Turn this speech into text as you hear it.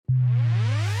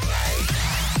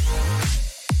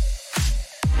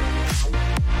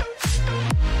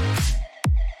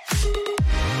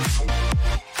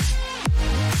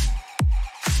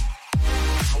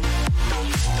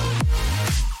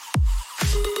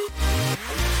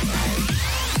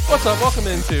What's up? Welcome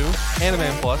into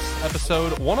Anime Plus,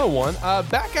 episode 101.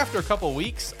 Back after a couple of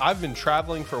weeks. I've been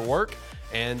traveling for work,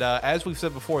 and as we've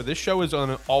said before, this show is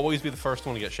going to always be the first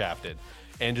one to get shafted.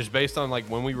 And just based on like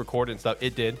when we recorded and stuff,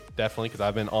 it did, definitely, because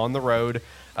I've been on the road,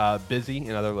 busy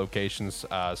in other locations, so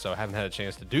I haven't had a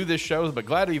chance to do this show, but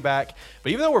glad to be back.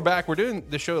 But even though we're back, we're doing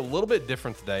the show a little bit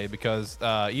different today, because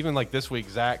even like this week,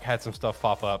 Zach had some stuff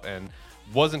pop up, and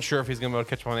wasn't sure if he's going to be able to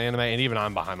catch up on anime, and even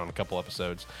I'm behind on a couple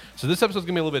episodes. So this episode's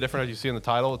going to be a little bit different, as you see in the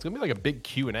title. It's going to be like a big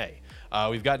Q&A.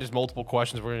 We've got just multiple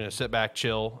questions. We're going to sit back,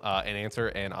 chill, and answer,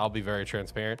 and I'll be very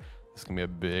transparent. This is going to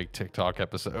be a big TikTok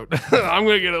episode. I'm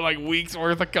going to get like weeks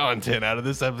worth of content out of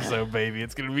this episode, baby.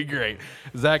 It's going to be great.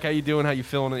 Zach, how you doing? How you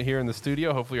feeling it here in the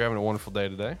studio? Hopefully you're having a wonderful day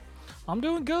today. I'm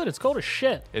doing good. It's cold as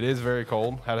shit. It is very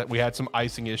cold. We had some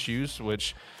icing issues,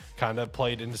 which kind of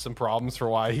played into some problems for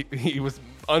why he was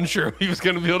unsure if he was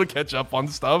going to be able to catch up on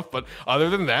stuff. But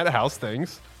other than that, how's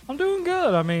things? I'm doing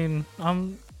good. I mean,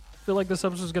 feel like this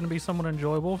episode is going to be somewhat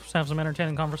enjoyable. Just have some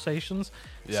entertaining conversations.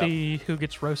 Yeah. See who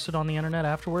gets roasted on the internet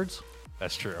afterwards.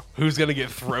 That's true. Who's going to get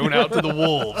thrown out to the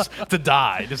wolves to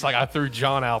die? Just like I threw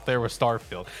John out there with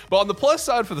Starfield. But on the plus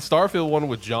side for the Starfield one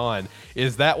with John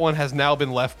is that one has now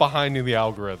been left behind in the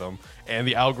algorithm. And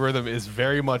the algorithm is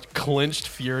very much clinched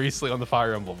furiously on the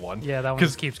Fire Emblem one. Yeah, that one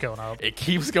just keeps going up. It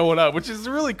keeps going up, which is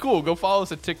really cool. Go follow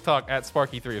us at TikTok at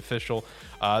Sparky3Official.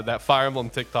 That Fire Emblem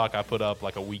TikTok I put up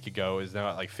like a week ago is now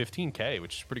at like 15K,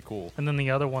 which is pretty cool. And then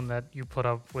the other one that you put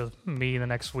up with me the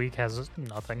next week has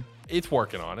nothing. It's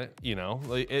working on it, you know.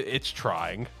 It's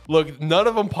trying. Look, none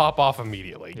of them pop off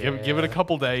immediately. Yeah. Give it a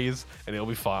couple days, and it'll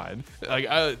be fine.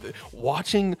 Like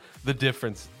watching the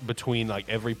difference between like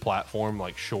every platform,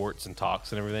 like shorts and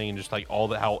talks and everything, and just like all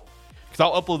the how. Because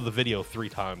I'll upload the video 3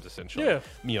 times essentially. Yeah.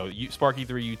 You know, Sparky3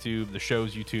 YouTube, the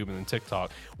show's YouTube, and then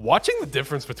TikTok. Watching the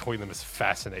difference between them is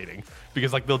fascinating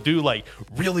because like they'll do like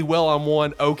really well on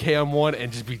one, okay on one,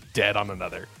 and just be dead on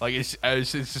another. Like it's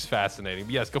just fascinating.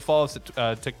 But yes, go follow us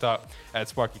at TikTok at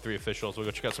Sparky3Official. So we'll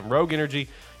go check out some Rogue Energy.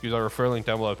 Use our referral link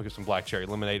down below to pick up some Black Cherry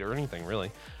Lemonade or anything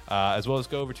really. As well as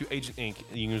go over to Agent Ink.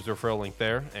 You can use the referral link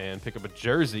there and pick up a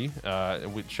jersey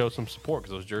and we show some support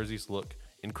because those jerseys look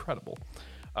incredible.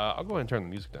 I'll go ahead and turn the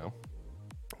music down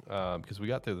because we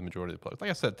got through the majority of the plugs. Like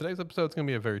I said, today's episode is going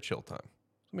to be a very chill time.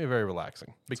 It's going to be very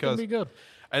relaxing. Because, it's going to be good.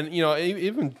 And, you know,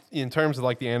 even in terms of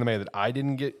like the anime that I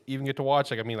didn't even get to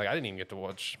watch, like, I mean, like, I didn't even get to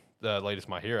watch the latest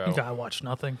My Hero. I watched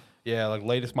nothing. Yeah, like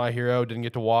latest My Hero, didn't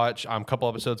get to watch. I'm a couple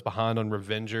episodes behind on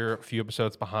Revenger, a few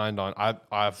episodes behind on.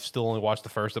 I've still only watched the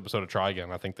first episode of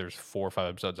Trigun. I think there's 4 or 5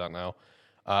 episodes out now.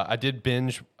 I did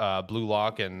binge Blue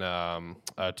Lock and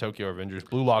Tokyo Revengers.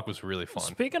 Blue Lock was really fun.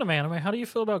 Speaking of anime, how do you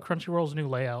feel about Crunchyroll's new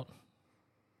layout?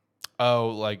 Oh,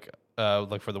 like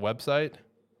for the website?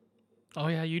 Oh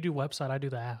yeah, you do website, I do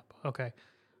the app. Okay.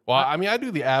 Well, I mean, I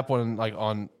do the app when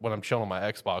I'm chilling on my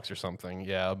Xbox or something.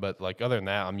 Yeah, but like other than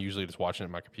that, I'm usually just watching it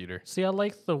on my computer. See, I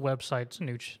like the website's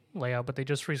new layout, but they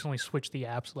just recently switched the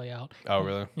app's layout. Oh,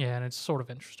 really? Yeah, and it's sort of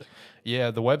interesting.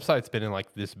 Yeah, the website's been in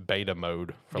like this beta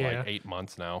mode for like 8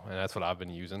 months now, and that's what I've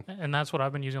been using. And that's what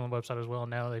I've been using on the website as well.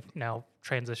 Now they've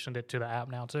transitioned it to the app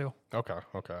now too. Okay,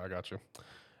 I got you.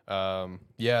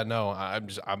 Yeah, no,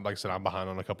 I'm like I said, I'm behind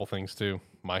on a couple things too.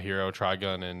 My Hero,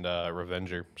 Trigun, and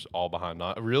Revenger, just all behind.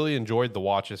 I really enjoyed the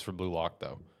watches for Blue Lock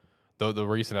though. The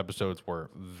recent episodes were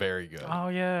very good. Oh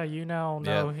yeah, you know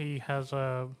he has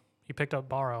he picked up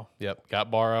Barrow. Yep,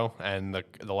 got Barrow, and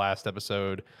the last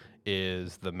episode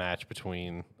is the match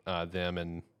between them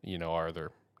and our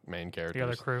other main characters, the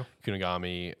other crew,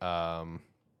 Kunigami,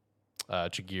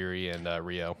 Chigiri, and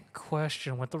Rio.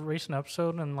 Question: with the recent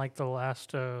episode and like the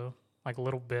last like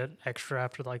little bit extra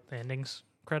after like the endings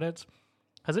credits,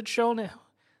 has it shown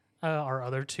our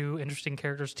other 2 interesting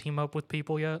characters team up with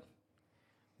people yet?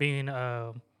 Being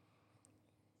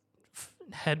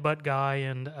Headbutt Guy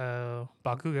and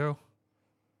Bakugo?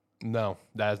 No,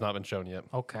 that has not been shown yet.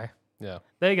 Okay. Yeah.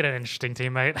 They get an interesting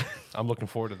teammate. I'm looking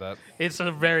forward to that. It's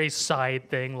a very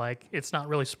side thing. Like, it's not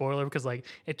really spoiler because, like,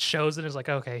 it shows it as, like,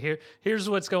 okay, here's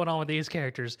what's going on with these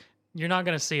characters. You're not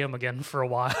going to see them again for a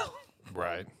while.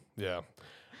 Right. Yeah.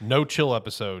 No chill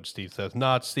episode, Steve says.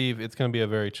 Not Steve. It's going to be a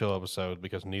very chill episode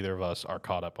because neither of us are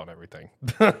caught up on everything.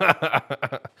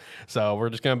 So we're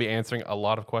just going to be answering a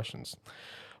lot of questions.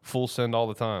 Full send all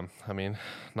the time. I mean,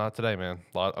 not today, man.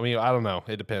 I don't know.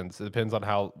 It depends. It depends on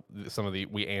how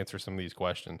we answer some of these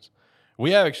questions.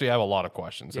 We actually have a lot of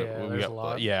questions. Yeah, there's a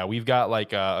lot. Yeah, we've got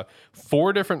like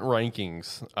 4 different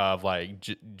rankings of like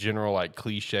general like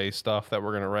cliche stuff that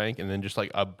we're gonna rank, and then just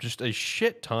like a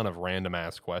shit ton of random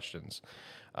ass questions.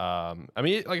 I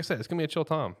mean, like I said, it's gonna be a chill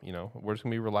time. We're just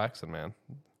gonna be relaxing, man.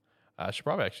 I should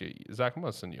probably actually, Zach, I'm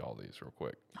going to send you all these real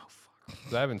quick. Oh, fuck.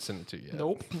 'Cause I haven't sent it to you yet.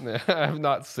 Nope. I have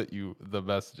not sent you the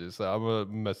messages. So I'm going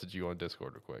to message you on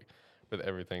Discord real quick with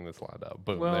everything that's lined up.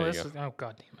 Boom. Well, there you this go. is, oh,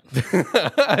 God damn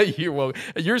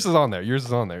it. Yours is on there. Yours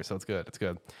is on there. So it's good. It's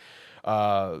good.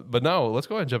 But no, let's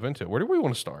go ahead and jump into it. Where do we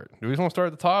want to start? Do we want to start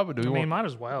at the top? Or do we I mean, want might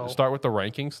as well. to start with the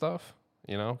ranking stuff?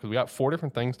 You know, because we got 4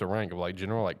 different things to rank of like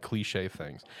general, like cliche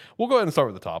things. We'll go ahead and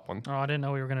start with the top one. Oh, I didn't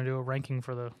know we were going to do a ranking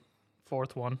for the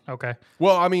 4th one. Okay.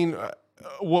 Well, I mean,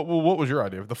 what was your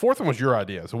idea? The 4th one was your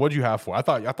idea. So what did you have for? I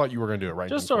thought you were going to do a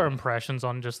ranking. Just for our it. impressions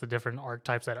on just the different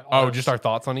archetypes that Just our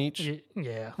thoughts on each.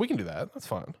 Yeah. We can do that. That's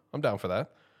fine. I'm down for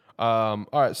that. All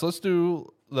right, so let's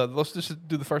just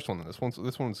do the first one.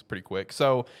 This one's pretty quick.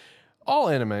 So, all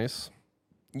animes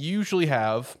usually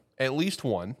have at least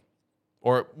one,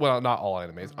 or well, not all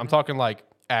animes. I'm talking like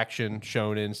action,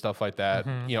 shonen, stuff like that.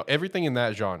 You know, everything in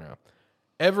that genre.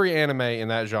 Every anime in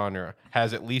that genre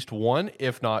has at least one,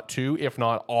 if not 2, if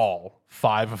not all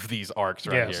 5 of these arcs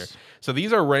right Yes. here. So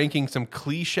these are ranking some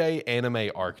cliche anime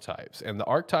archetypes. And the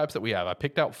archetypes that we have, I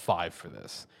picked out 5 for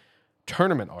this.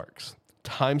 Tournament arcs,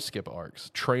 time skip arcs,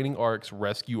 training arcs,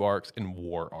 rescue arcs, and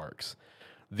war arcs.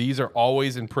 These are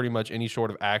always in pretty much any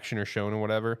sort of action or shonen or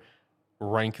whatever.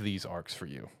 Rank these arcs for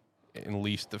you, and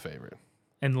least the favorite.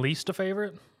 And least a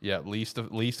favorite? Yeah, least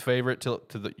favorite to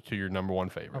your number 1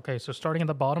 favorite. Okay, so starting at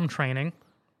the bottom, training.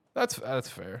 That's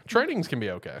fair. Trainings can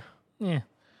be okay. Yeah.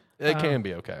 It can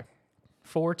be okay.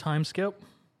 4, time skip.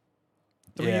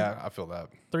 3, Yeah, I feel that.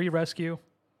 3, rescue.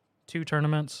 2,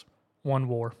 tournaments. 1,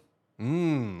 war.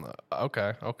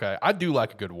 Okay. I do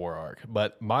like a good war arc,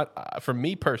 but for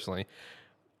me personally,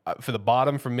 for the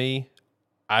bottom for me,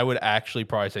 I would actually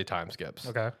probably say time skips.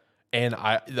 Okay. And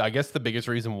I guess the biggest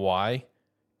reason why,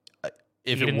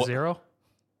 if Eden it Zero?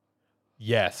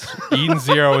 yes, Eden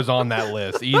Zero is on that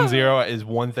list. Eden Zero is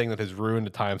one thing that has ruined a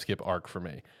time skip arc for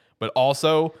me. But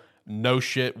also, no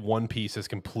shit, One Piece has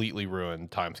completely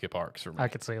ruined time skip arcs for me. I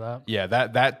could say that. Yeah,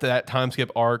 that time skip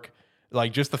arc,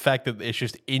 like just the fact that it's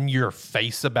just in your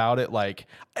face about it, like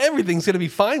everything's gonna be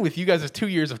fine with you guys. 2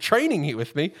 years of training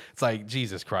with me. It's like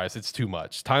Jesus Christ, it's too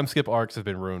much. Time skip arcs have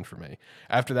been ruined for me.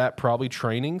 After that, probably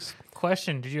trainings.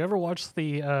 Question: did you ever watch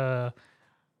the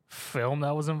film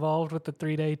that was involved with the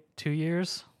 3-day 2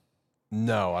 years?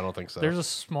 No, I don't think so. There's a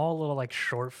small little like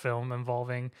short film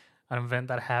involving an event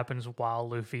that happens while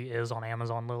Luffy is on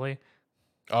Amazon Lily.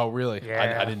 Oh, really?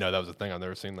 Yeah. I didn't know that was a thing. I've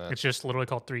never seen that. It's just literally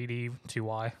called 3D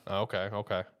 2Y. Oh,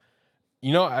 okay.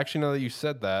 You know, actually, now that you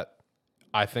said that,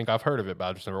 I think I've heard of it, but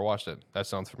I've just never watched it. That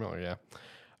sounds familiar,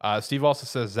 yeah. Steve also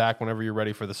says, Zach, whenever you're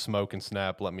ready for the smoke and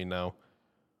snap, let me know.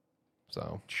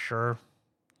 So, Sure.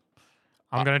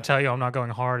 I'm gonna tell you, I'm not going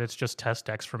hard. It's just test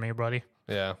decks for me, buddy.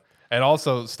 yeah. And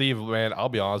also, Steve, man, I'll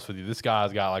be honest with you. This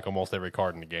guy's got like almost every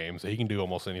card in the game, so he can do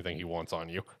almost anything he wants on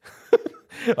you.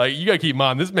 Like, you got to keep in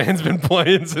mind, this man's been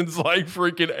playing since like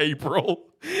freaking April.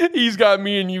 He's got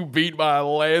me and you beat by a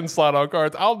landslide on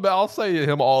cards. I'll say to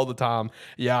him all the time,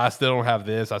 yeah, I still don't have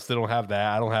this. I still don't have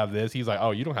that. I don't have this. He's like,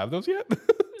 oh, you don't have those yet?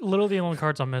 Literally, the only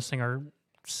cards I'm missing are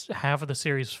half of the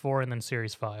Series 4 and then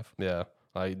Series 5. Yeah.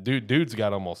 Like, dude's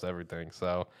got almost everything.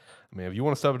 So, I mean, if you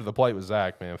want to step into the plate with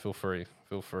Zach, man, feel free.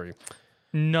 Feel free.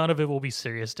 None of it will be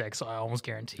serious decks. I almost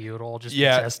guarantee you it'll all just be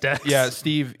Yeah, test decks. yeah,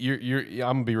 Steve, I'm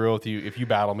gonna be real with you. If you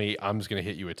battle me, I'm just gonna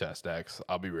hit you with test decks.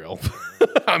 I'll be real.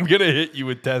 I'm gonna hit you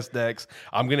with test decks.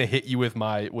 I'm gonna hit you with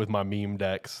my meme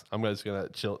decks. I'm just gonna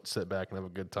sit back and have a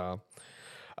good time.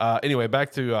 Anyway,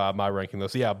 back to my ranking though.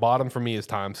 So yeah, bottom for me is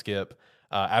time skip.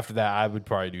 After that, I would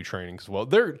probably do trainings as well.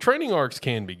 Their training arcs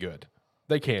can be good.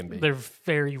 They can be. They're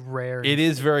very rare. It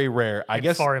is very rare. I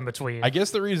guess far in between. I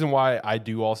guess the reason why I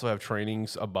do also have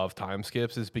trainings above time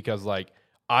skips is because like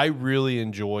I really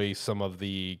enjoy some of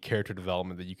the character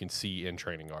development that you can see in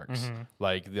training arcs,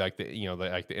 like the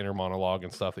inner monologue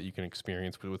and stuff that you can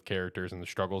experience with characters and the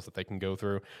struggles that they can go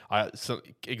through. So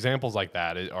examples like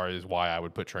that is why I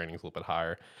would put trainings a little bit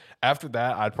higher. After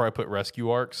that, I'd probably put rescue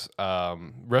arcs.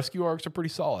 Rescue arcs are pretty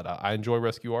solid. I enjoy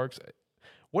rescue arcs.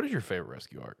 What is your favorite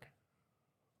rescue arc?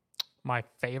 My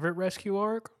favorite rescue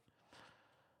arc?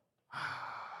 I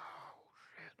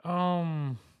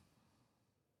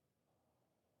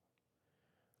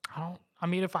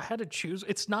mean, if I had to choose,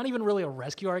 it's not even really a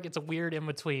rescue arc. It's a weird in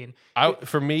between.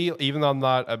 For me, even though I'm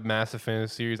not a massive fan of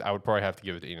the series, I would probably have to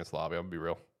give it to Enies Lobby. I'm gonna be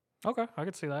real. Okay, I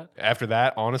could see that. After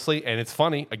that, honestly, and it's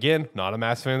funny, again, not a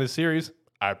massive fan of the series,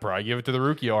 I'd probably give it to the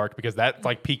Rookie arc because that's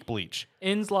like peak Bleach.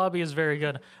 Ins Lobby is very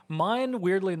good. Mine,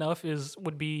 weirdly enough,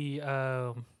 would be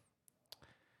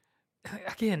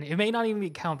again, it may not even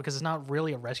count because it's not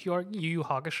really a rescue arc. Yu Yu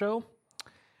Hakusho.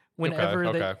 Whenever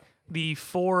Okay. the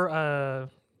 4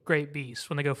 Great Beast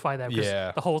when they go fight that. Because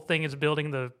Yeah. the whole thing is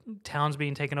building the towns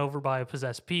being taken over by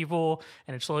possessed people,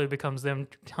 and it slowly becomes them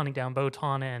hunting down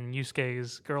Botan and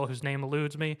Yusuke's girl whose name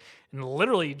eludes me, and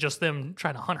literally just them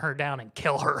trying to hunt her down and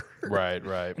kill her. Right,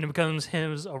 right. And it becomes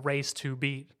his a race to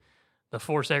beat the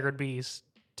four sacred beasts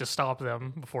to stop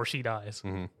them before she dies.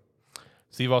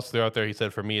 Steve also threw out there, he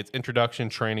said, for me, it's introduction,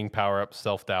 training, power-up,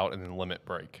 self-doubt, and then limit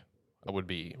break would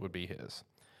be his.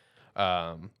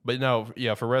 But no,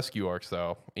 yeah, for rescue arcs,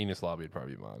 though, Enies Lobby would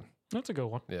probably be mine. That's a good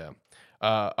one. Yeah.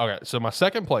 Okay, so my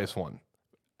second place one,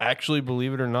 actually,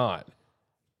 believe it or not,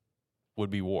 would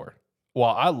be War.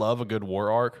 While I love a good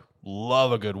War arc,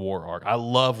 I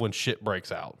love when shit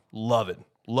breaks out. Love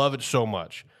it so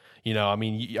much. You know, I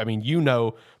mean, you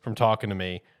know from talking to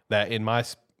me that in my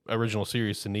original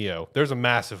series to Neo, there's a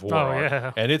massive War arc,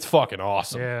 yeah. and it's fucking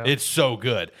awesome. Yeah. It's so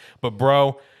good. But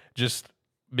bro, just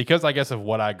because I guess of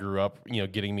what I grew up, you know,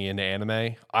 getting me into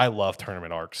anime, I love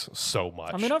tournament arcs so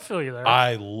much. I mean, I feel you there.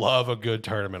 I love a good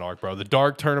tournament arc, bro. The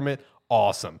Dark Tournament,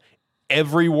 awesome.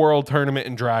 Every World Tournament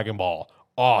in Dragon Ball,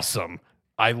 awesome.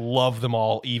 I love them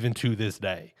all even to this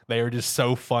day. They are just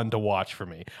so fun to watch for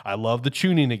me. I love the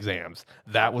tuning exams.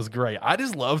 That was great. I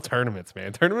just love tournaments,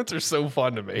 man. Tournaments are so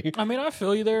fun to me. I mean, I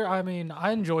feel you there. I mean,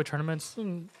 I enjoy tournaments,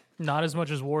 and not as much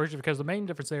as wars, because the main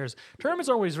difference there is tournaments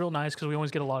are always real nice because we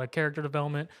always get a lot of character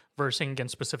development, versing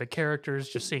against specific characters,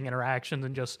 just seeing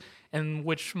interactions, and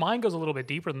which mine goes a little bit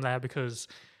deeper than that, because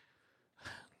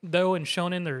though in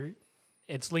Shonen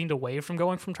it's leaned away from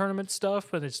going from tournament stuff,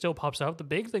 but it still pops up. The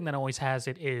big thing that always has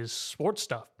it is sports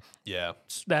stuff. Yeah.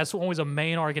 That's always a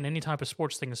main arc in any type of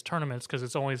sports thing is tournaments, because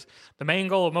it's always the main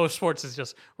goal of most sports is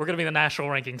just we're going to be the national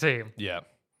ranking team. Yeah.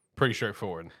 Pretty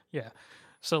straightforward. Yeah.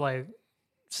 So like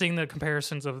seeing the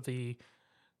comparisons of the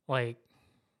like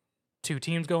two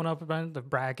teams going up about the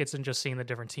brackets and just seeing the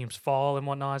different teams fall and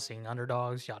whatnot, seeing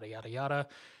underdogs, yada yada yada.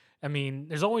 I mean,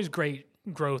 there's always great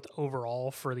growth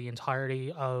overall for the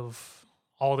entirety of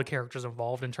all the characters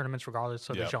involved in tournaments, regardless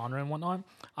of the genre and whatnot.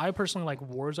 I personally like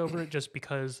wars over it just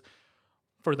because,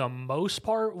 for the most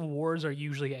part, wars are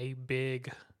usually a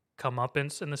big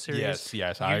comeuppance in the series.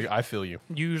 Yes, I feel you.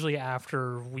 Usually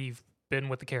after we've been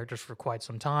with the characters for quite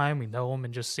some time, we know them,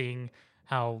 and just seeing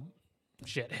how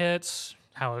shit hits,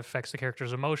 how it affects the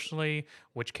characters emotionally,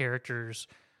 which characters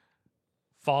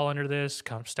fall under this,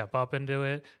 step up into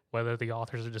it, whether the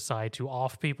authors decide to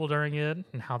off people during it,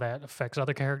 and how that affects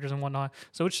other characters and whatnot.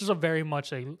 So it's just a very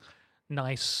much a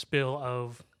nice spill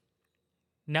of,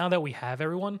 now that we have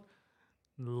everyone,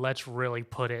 let's really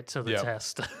put it to the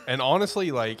test. And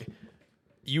honestly, like,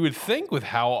 you would think with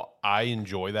how I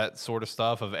enjoy that sort of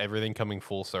stuff of everything coming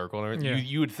full circle and everything,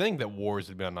 you would think that Wars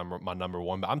would be my number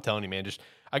one. But I'm telling you, man, just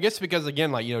I guess because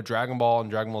again, like, you know, Dragon Ball and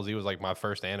Dragon Ball Z was like my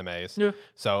first animes. Yeah.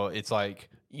 So it's like,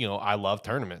 you know, I love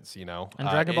tournaments, you know. And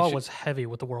Dragon Ball was heavy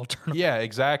with the World Tournament. Yeah,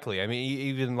 exactly. I mean,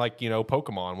 even like, you know,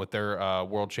 Pokemon with their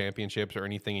World Championships, or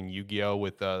anything in Yu-Gi-Oh!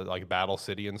 With like Battle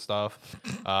City and stuff.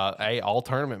 Hey, all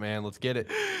tournament, man. Let's get it.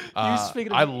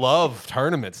 I love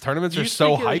tournaments. Tournaments are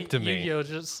so hyped to me. Yu-Gi-Oh!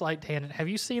 Just slight tangent. Have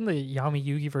you seen the Yami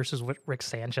Yugi versus Rick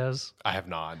Sanchez? I have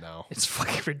not, no. It's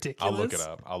fucking ridiculous.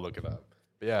 I'll look it up.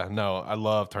 But yeah, no, I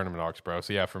love tournament arcs, bro.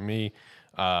 So yeah, for me,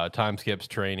 time skips,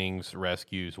 trainings,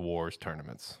 rescues, wars,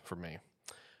 tournaments for me.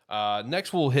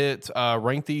 Next we'll hit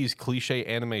rank these cliche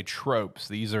anime tropes.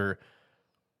 They're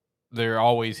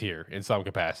always here in some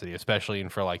capacity, especially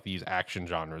for like these action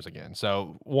genres again.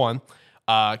 So 1,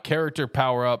 character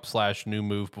power up / new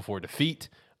move before defeat.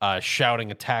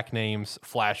 Shouting attack names,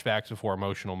 flashbacks before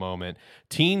emotional moment,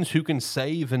 teens who can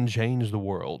save and change the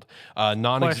world.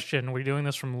 Question, we doing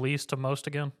this from least to most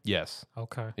again? Yes.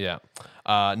 Okay. Yeah.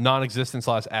 Non-existent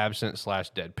 / absent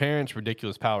 / dead parents,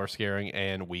 ridiculous power scaring,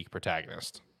 and weak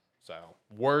protagonist. So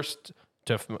worst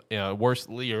to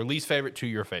your least favorite to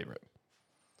your favorite.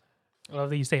 Of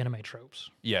these anime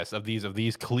tropes. Yes, of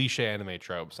these cliche anime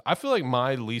tropes. I feel like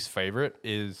my least favorite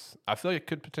is, I feel like it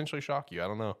could potentially shock you. I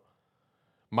don't know.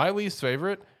 My least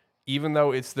favorite, even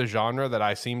though it's the genre that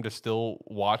I seem to still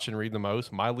watch and read the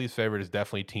most, my least favorite is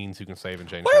definitely teens who can save and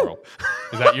change the world.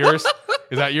 Is that yours?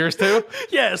 Is that yours too?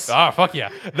 Yes. Ah, fuck yeah.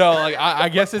 No, like I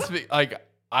guess it's like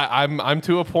I'm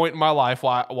to a point in my life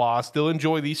while I still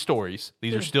enjoy these stories.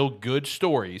 These are still good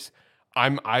stories.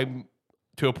 I'm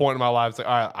to a point in my life, it's like,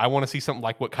 all right, I want to see something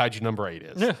like what Kaiju number 8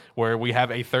 is, where we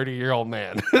have a 30-year-old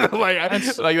man. like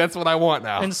that's what I want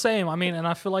now. And same, I mean, and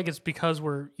I feel like it's because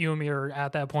you and me are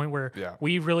at that point where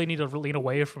we really need to lean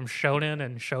away from shonen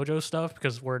and shoujo stuff,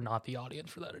 because we're not the audience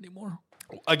for that anymore.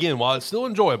 Again, while it's still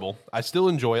enjoyable, I still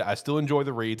enjoy it. I still enjoy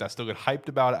the reads. I still get hyped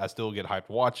about it. I still get hyped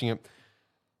watching it.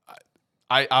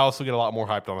 I also get a lot more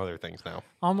hyped on other things now.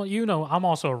 I'm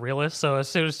also a realist, so as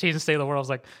soon as Teens State of the World, I was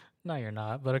like, no, you're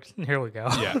not, but here we go.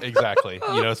 Yeah, exactly.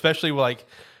 Especially like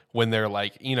when they're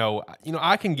like,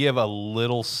 I can give a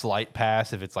little slight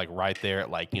pass if it's like right there at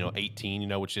like,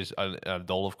 18, which is an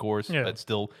adult, of course. Yeah. But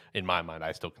still, in my mind,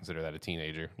 I still consider that a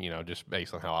teenager, just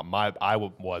based on how I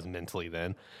was mentally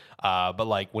then. But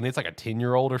like when it's like a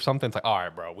 10-year-old or something, it's like, all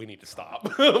right, bro, we need to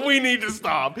stop. We need to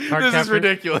stop. This is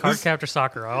ridiculous. Card capture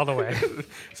soccer all the way.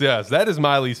 So yes, that is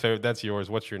my least favorite. That's yours.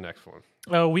 What's your next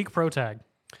one? Weak pro tag.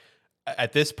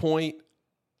 At this point,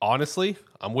 honestly,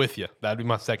 I'm with you. That'd be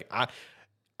my second.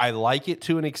 I like it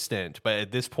to an extent, but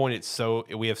at this point,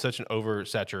 we have such an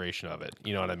oversaturation of it.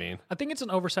 You know what I mean? I think it's an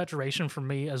oversaturation for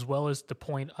me, as well as the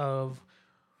point of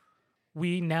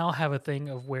we now have a thing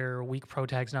of where weak pro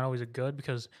tag's not always a good,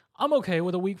 because I'm okay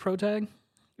with a weak pro tag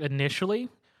initially,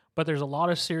 but there's a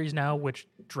lot of series now which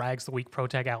drags the weak pro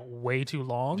tag out way too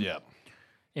long. Yeah.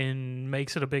 And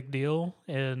makes it a big deal,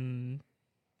 and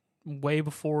way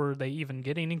before they even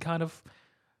get any kind of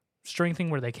strengthening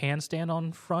where they can stand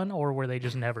on front, or where they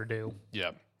just never do.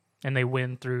 Yeah. And they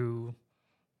win through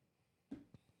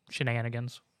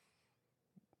shenanigans.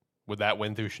 Would that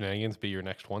win through shenanigans be your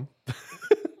next one?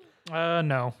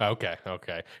 No. Okay.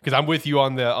 Because I'm with you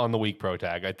on the weak pro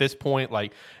tag. At this point,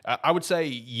 like I would say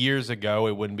years ago,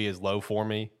 it wouldn't be as low for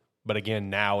me. But again,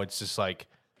 now it's just like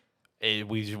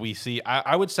we see.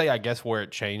 I would say, I guess where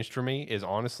it changed for me is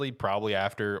honestly probably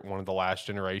after one of the last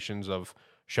generations of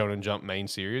Shonen Jump main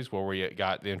series, where we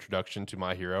got the introduction to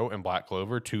My Hero and Black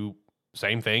Clover, two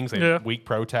same things, weak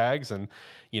pro tags, and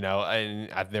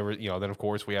there were then of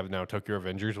course we have now Tokyo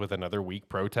Revengers with another weak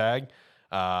pro tag,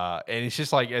 and it's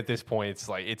just like at this point it's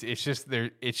like it's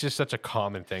just such a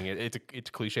common thing. It's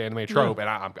a cliche anime trope, and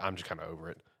I'm just kind of over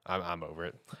it. I'm over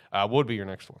it. What would be your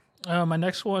next one? My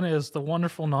next one is the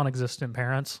wonderful non-existent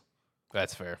parents.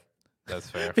 That's fair.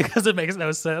 Because it makes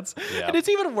no sense. Yeah. And it's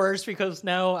even worse because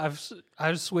now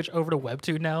I've switched over to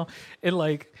Webtoon now. And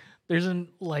like there's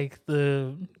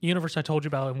the universe I told you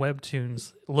about in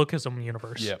Webtoons, Lookism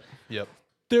universe. Yep.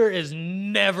 There is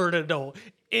never an adult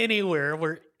anywhere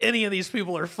where any of these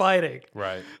people are fighting.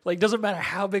 Right. Like doesn't matter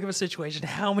how big of a situation,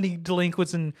 how many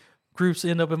delinquents and groups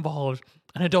end up involved,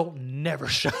 an adult never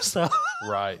shows up.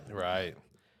 Right.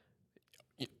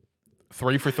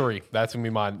 3 for 3. That's gonna be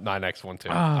my next one too.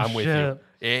 I'm with you.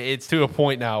 It's to a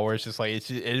point now where it's just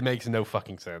like it makes no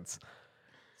fucking sense.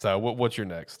 So what's your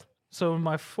next? So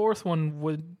my fourth one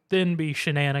would then be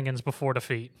shenanigans before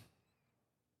defeat.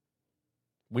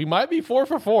 We might be 4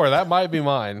 for 4. That might be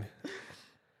mine.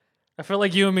 I feel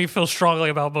like you and me feel strongly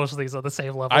about most of these on the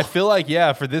same level. I feel like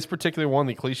for this particular one,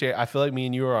 the cliche. I feel like me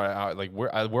and you are like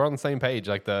we're on the same page.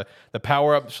 Like the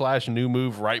power up / new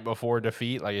move right before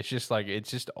defeat. Like it's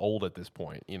just old at this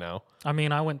point. I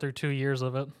mean, I went through 2 years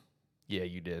of it. Yeah,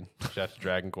 you did. Chef's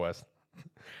Dragon Quest.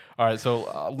 All right, so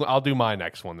I'll do my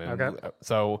next one then. Okay.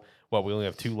 So we only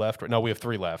have 2 left. No, we have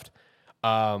 3 left.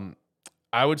 I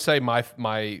would say my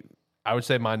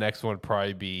next one would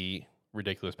probably be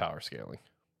ridiculous power scaling.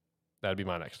 That'd be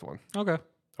my next one. Okay.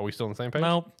 Are we still on the same page?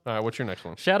 Nope. All right, what's your next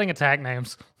one? Shouting attack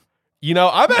names.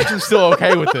 I'm actually still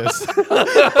okay with this.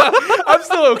 I'm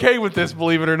still okay with this,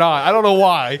 believe it or not. I don't know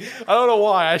why.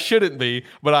 I shouldn't be,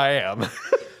 but I am.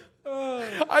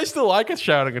 I still like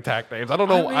shouting attack names. I don't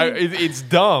know. It's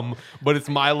dumb, but it's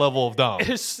my level of dumb. It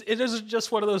is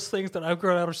just one of those things that I've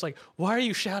grown out of. Just like, why are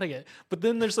you shouting it? But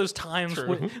then there's those times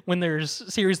when there's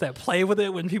series that play with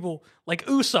it, when people like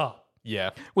Usopp.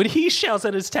 Yeah. When he shouts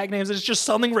at his tag names, it's just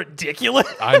something ridiculous.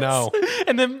 I know.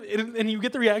 And then you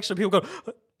get the reaction of people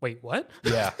go, wait, what?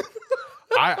 Yeah.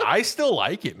 I still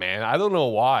like it, man. I don't know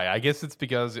why. I guess it's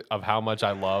because of how much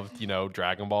I loved,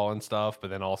 Dragon Ball and stuff,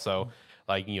 but then also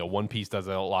like, One Piece does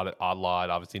a lot.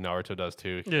 Obviously Naruto does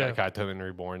too. Yeah. Kaito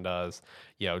Reborn does.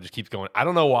 Just keeps going. I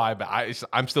don't know why, but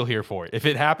I'm still here for it. If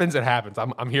it happens, it happens.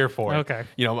 I'm here for it. Okay.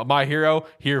 My Hero,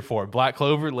 here for it. Black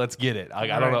Clover, let's get it. I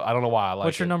don't know. I don't know why I like it.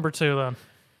 What's your number 2 then?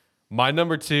 My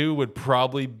number 2 would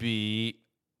probably be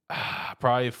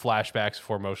flashbacks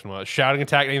for emotional. Shouting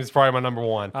attack names is probably my number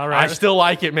 1. All right. I still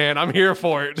like it, man. I'm here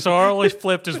for it. So our only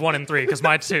flipped is 1 and 3 because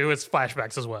my 2 is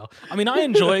flashbacks as well. I mean, I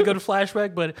enjoy a good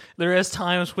flashback, but there is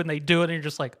times when they do it and you're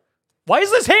just like, why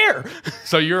is this here?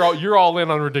 So you're all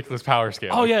in on ridiculous power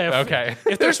scaling. Oh yeah. Okay.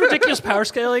 If there's ridiculous power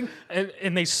scaling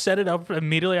and they set it up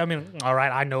immediately, I mean, all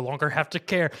right, I no longer have to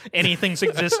care. Anything's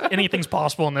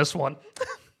possible in this one.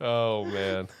 Oh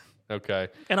man. Okay.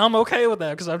 And I'm okay with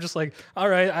that because I'm just like, all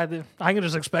right, I can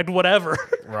just expect whatever.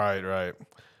 Right. All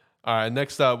right.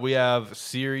 Next up, we have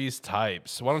series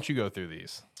types. Why don't you go through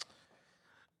these?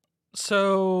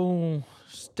 So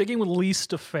Sticking with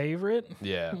least to favorite,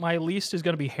 Yeah. my least is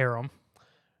going to be Harem.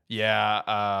 Yeah,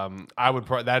 I would.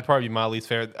 That'd probably be my least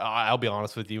favorite. I'll be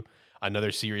honest with you.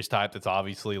 Another series type that's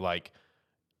obviously like,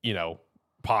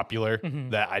 popular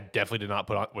that I definitely did not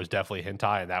put on was definitely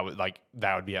hentai, and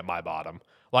that would be at my bottom.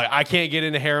 Like I can't get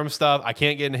into harem stuff. I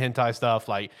can't get into hentai stuff.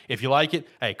 Like if you like it,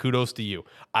 hey, kudos to you.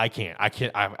 I can't. I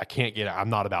can't get it. I'm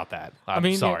not about that.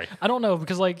 I'm sorry. I don't know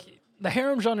because like the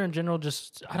harem genre in general,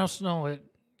 just I don't know.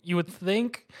 You would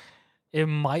think it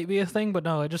might be a thing, but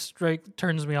no, it just straight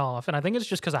turns me off. And I think it's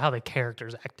just because of how the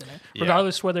characters act in it, Yeah.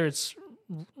 regardless whether it's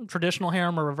traditional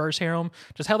harem or reverse harem.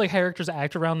 Just how the characters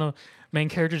act around the main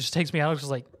character just takes me out. It's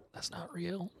just like that's not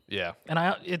real. Yeah. And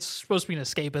it's supposed to be an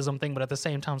escapism thing, but at the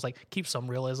same time, it's like keep some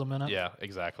realism in it. Yeah.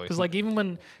 Exactly. Because like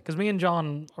because me and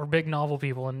John are big novel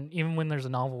people, and even when there's a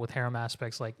novel with harem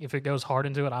aspects, like if it goes hard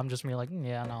into it, I'm just me like,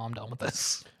 yeah, no, I'm done with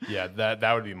this. Yeah.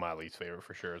 That would be my least favorite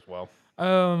for sure as well.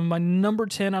 My number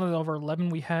 10 out of our 11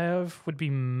 we have would be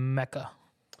Mecha.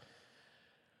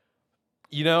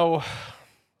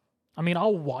 I mean,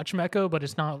 I'll watch Mecha, but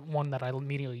it's not one that I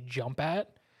immediately jump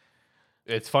at.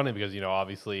 It's funny because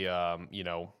obviously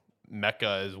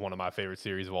Mecha is one of my favorite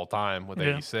series of all time with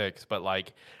 86, but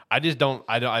like I just don't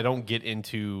get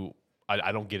into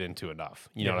I don't get into enough.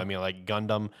 You know what I mean? Like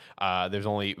Gundam, there's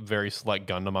only very select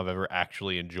Gundam I've ever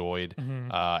actually enjoyed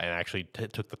and actually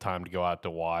took the time to go out to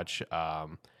watch.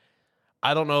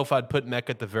 I don't know if I'd put Mecha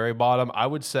at the very bottom. I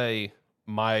would say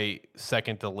my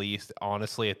second to least,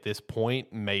 honestly, at this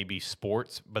point, may be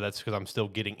sports, but that's because I'm still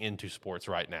getting into sports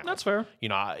right now. That's fair.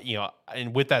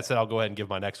 And with that said, I'll go ahead and give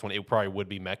my next one. It probably would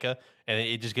be Mecha, and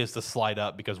it just gets the slide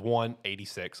up because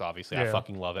 86, obviously, I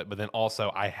fucking love it, but then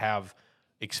also I have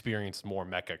experienced more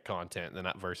Mecha content than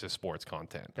that versus sports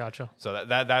content. Gotcha. So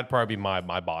that'd probably be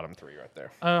my bottom three right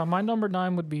there. My number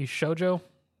 9 would be Shoujo.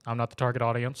 I'm not the target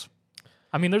audience.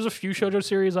 I mean, there's a few Shoujo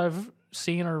series I've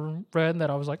seen or read that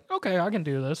I was like, okay, I can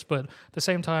do this, but at the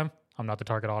same time, I'm not the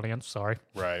target audience. Sorry.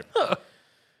 Right.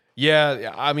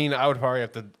 Yeah, I mean, I would probably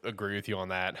have to agree with you on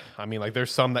that. I mean, like,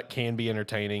 there's some that can be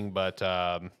entertaining, but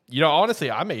honestly,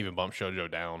 I may even bump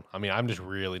Shoujo down. I mean, I'm just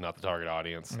really not the target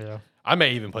audience. Yeah. I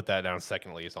may even put that down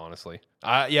second least, honestly.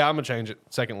 I'm gonna change it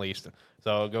second least.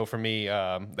 So go for me,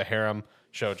 the harem,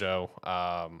 Shoujo,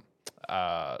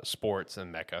 sports,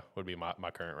 and Mecha would be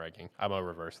my current ranking. I'm gonna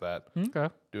reverse that. Okay.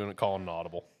 Calling an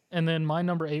audible. And then my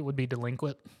number 8 would be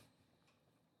Delinquent.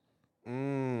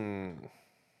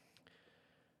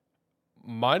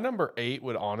 My number 8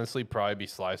 would honestly probably be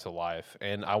Slice of Life,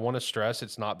 and I want to stress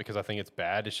it's not because I think it's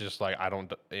bad. It's just like I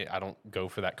don't go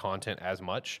for that content as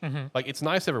much. Like it's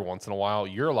nice every once in a while.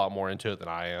 You're a lot more into it than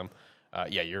I am.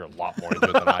 You're a lot more into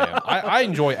it than I am. I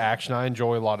enjoy action. I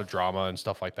enjoy a lot of drama and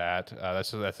stuff like that.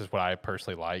 That's just what I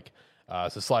personally like.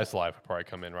 So Slice of Life would probably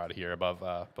come in right here above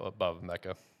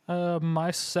Mecha.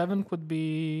 My 7th would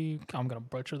be I'm gonna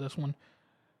butcher this one.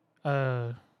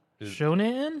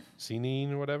 Shonen?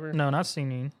 Seinen or whatever? No, not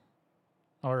Seinen.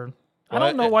 Or I Well,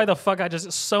 don't know why the fuck I just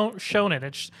Shonen.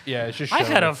 It's just I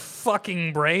had Shonen. a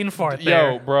fucking brain fart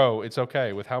there. Yo, bro, it's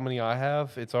okay. With how many I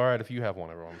have, it's all right if you have one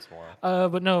every once in a while.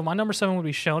 But no, my number 7 would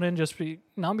be Shonen.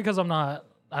 Not because I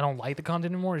don't like the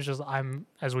content anymore. It's just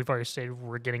as we've already stated,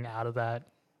 we're getting out of that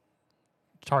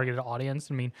targeted audience.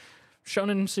 I mean,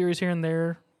 Shonen series here and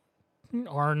there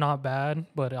are not bad,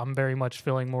 but I'm very much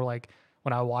feeling more like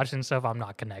when I watch and stuff, I'm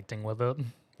not connecting with it.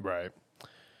 Right.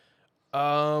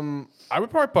 I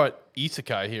would probably put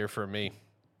Isekai here for me.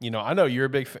 I know you're a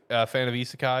big fan of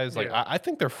Isekais. Like, I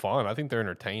think they're fun. I think they're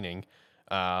entertaining.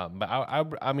 But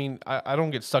I mean, I don't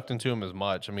get sucked into them as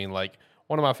much. I mean, like,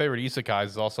 one of my favorite Isekais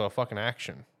is also a fucking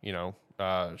action,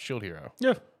 Shield Hero.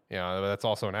 Yeah. That's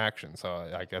also an action. So,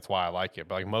 like, that's why I like it.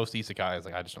 But, like, most Isekais,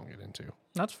 like, I just don't get into.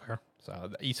 That's fair. So,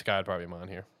 the Isekai would probably be mine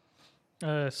here.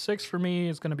 6 for me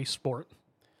is going to be Sport.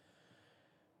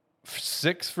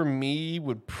 6 for me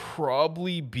would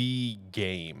probably be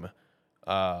Game.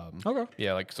 Okay.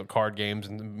 Yeah, like some card games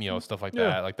and stuff like Yeah.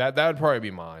 that. Like that would probably be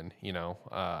mine.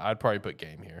 I'd probably put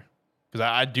Game here because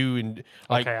I do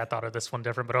like. Okay, I thought of this one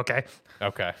different, but okay.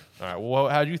 Okay, all right. Well,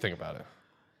 how do you think about it?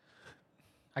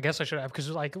 I guess I should have because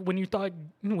like when you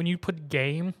put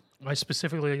game, I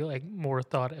specifically like more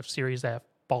thought of series that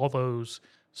follows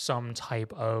some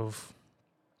type of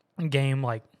game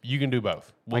like You can do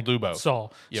both. We'll do both. Saw.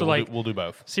 Yeah, So we'll do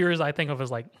both. series I think of as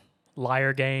like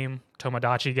Liar Game,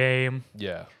 Tomodachi Game,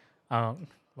 Yeah,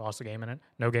 lost a game in it.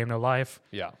 No Game, No Life.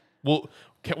 yeah. We'll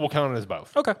count it as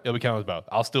both. Okay. It'll be counted as both.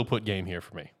 I'll still put Game here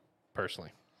for me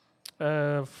personally.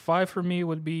 5 for me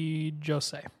would be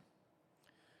Josei.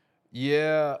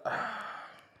 Yeah,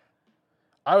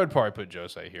 I would probably put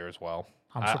Josei here as well.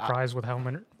 I'm surprised with how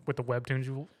many with the webtoons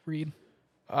you read.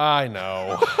 I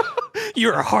know.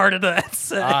 You're hard at that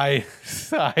set.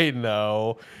 I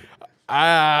know.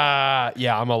 Yeah,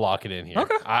 I'm gonna lock it in here.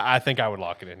 Okay. I think I would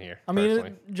lock it in here. I mean,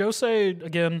 personally. Josei,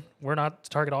 again, we're not the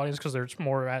target audience because there's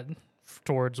more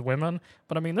towards women.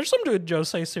 But I mean, there's some good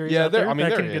Josei series out there that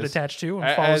there can get is. attached to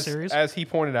and follow as, series. as he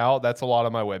pointed out, that's a lot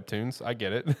of my webtoons. I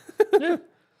get it.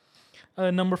 Yeah.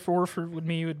 Number 4 with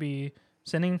me would be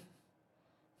Sinning.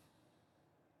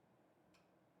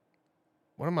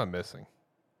 What am I missing?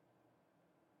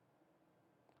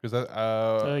 Because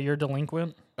that You're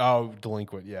Delinquent. oh,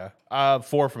 Delinquent, yeah.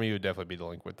 4 for me would definitely be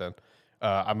Delinquent then.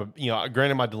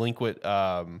 Granted my Delinquent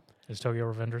Is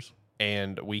Tokyo Revengers.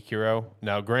 and Weak Hero.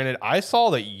 Now, granted, I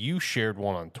saw that you shared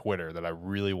one on Twitter that I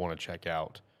really want to check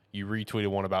out. You retweeted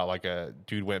one about like a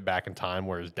dude went back in time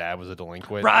where his dad was a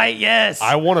delinquent. Right, yes.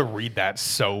 I want to read that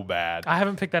so bad. I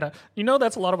haven't picked that up. You know,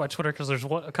 that's a lot of my Twitter because there's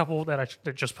a couple that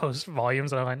just post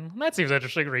volumes and I'm like, that seems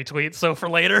interesting to retweet. So for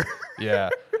later. Yeah.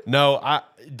 No,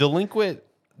 Delinquent,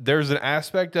 there's an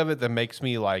aspect of it that makes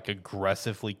me like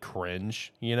aggressively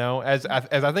cringe, as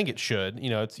I think it should.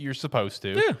 You're supposed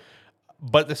to. Yeah.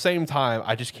 But at the same time,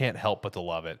 I just can't help but to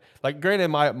love it. Like, granted,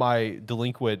 my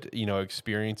Delinquent,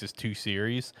 experience is 2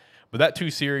 series, but that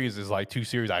 2 series is like 2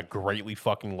 series I greatly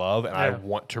fucking love, and I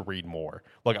want to read more.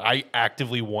 Like, I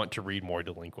actively want to read more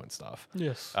Delinquent stuff.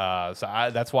 Yes.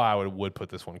 That's why I would put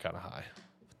this one kind of high.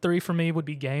 3 for me would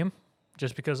be Game,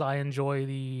 just because I enjoy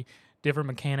the different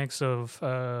mechanics of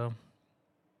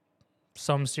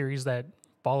some series that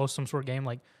follow some sort of game,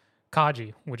 like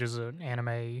Kaji, which is an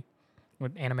anime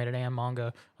with animated and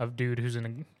manga of dude who's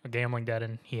in a gambling debt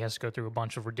and he has to go through a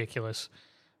bunch of ridiculous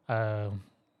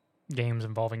games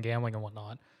involving gambling and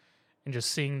whatnot. And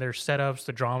just seeing their setups,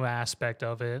 the drama aspect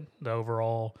of it, the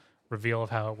overall reveal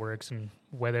of how it works, and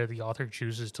whether the author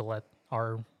chooses to let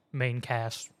our main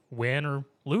cast win or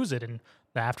lose it, and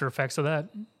the after effects of that,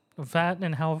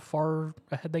 and how far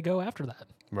ahead they go after that.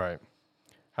 Right.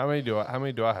 How many do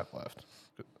I have left?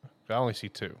 I only see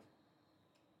 2.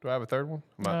 Do I have a third one?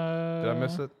 Did I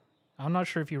miss it? I'm not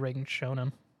sure if you ranked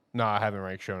Shonen. No, I haven't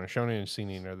ranked Shonen. Shonen and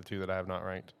Seinen are the 2 that I have not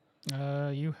ranked.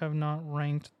 You have not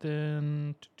ranked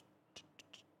then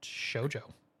Shoujo.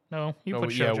 No, you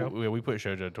put Shoujo. Yeah, we put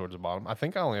Shoujo towards the bottom. I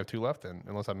think I only have 2 left then,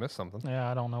 unless I missed something.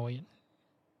 Yeah, I don't know what you...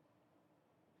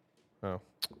 Oh.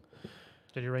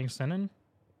 Did you rank Seinen?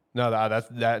 No,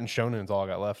 that and Shonen is all I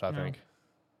got left, I think.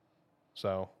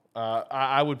 So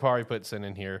I would probably put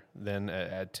Seinen here then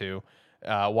at 2.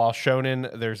 While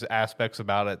Shonen, there's aspects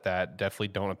about it that definitely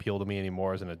don't appeal to me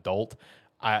anymore as an adult.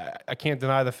 I can't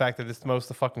deny the fact that it's most of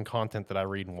the fucking content that I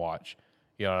read and watch.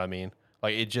 You know what I mean?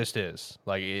 Like, it just is.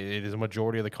 Like, it is a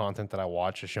majority of the content that I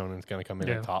watch. Shonen's going to come in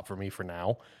at top for me for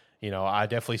now. I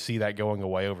definitely see that going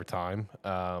away over time.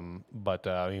 But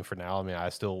for now, I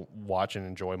still watch and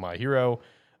enjoy My Hero.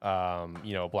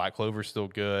 Black Clover's still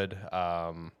good.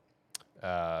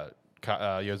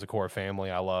 Yozakura Family,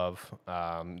 I love.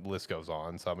 List goes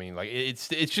on. So it's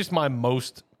just my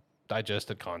most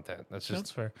digested content. That's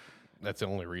fair. That's the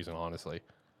only reason, honestly.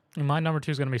 And my number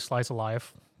 2 is going to be Slice of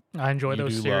Life. I enjoy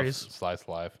those series. Love Slice of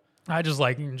Life. I just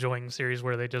like enjoying series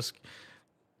where there's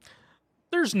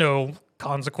no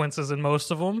consequences in most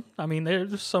of them.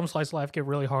 There's some Slice of Life get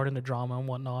really hard into drama and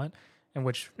whatnot, and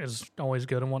which is always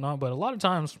good and whatnot. But a lot of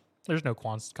times there's no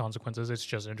consequences. It's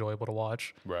just enjoyable to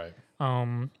watch. Right.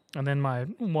 And then my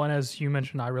one, as you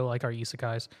mentioned, I really like our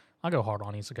isekais. I go hard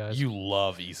on isekais. You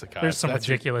love isekais. There's some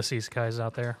ridiculous isekais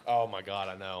out there. Oh my god,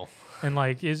 I know. And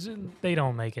they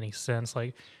don't make any sense.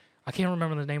 Like, I can't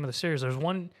remember the name of the series. There's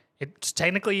one. It's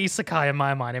technically isekai in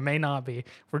my mind. It may not be.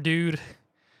 Where dude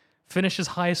finishes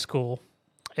high school,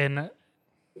 and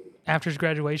after his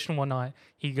graduation and whatnot,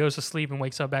 he goes to sleep and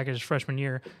wakes up back at his freshman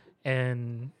year,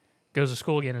 and goes to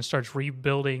school again and starts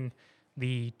rebuilding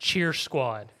the cheer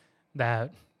squad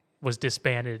that was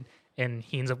disbanded. And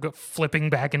he ends up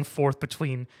flipping back and forth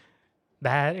between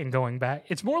that and going back.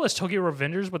 It's more or less Tokyo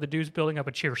Revengers, but the dude's building up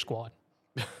a cheer squad.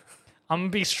 I'm going to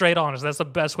be straight honest. That's the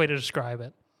best way to describe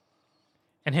it.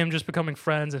 And him just becoming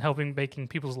friends and making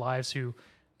people's lives who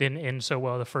didn't end so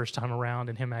well the first time around,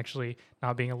 and him actually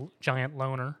not being a giant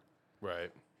loner. Right.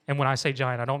 And when I say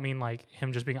giant, I don't mean like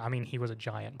him just being, he was a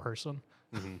giant person.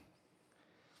 Mm-hmm.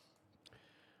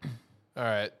 All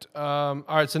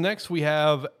right. So next we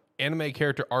have anime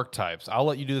character archetypes. I'll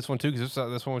let you do this one too, because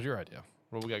this one was your idea.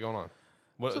 What do we got going on?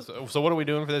 So what are we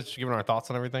doing for this? Just giving our thoughts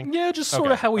on everything? Yeah, just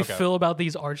sort of how we feel about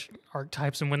these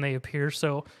archetypes and when they appear.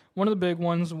 So one of the big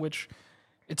ones, which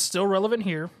it's still relevant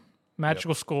here,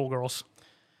 magical schoolgirls.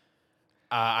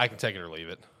 I can take it or leave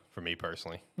it for me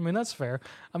personally. That's fair.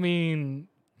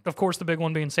 Of course, the big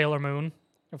one being Sailor Moon.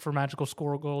 for magical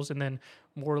schoolgirls, and then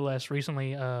more or less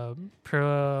recently,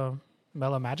 Pura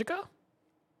Mela Magica.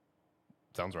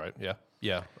 Sounds right. Yeah.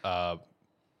 Yeah.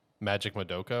 Magic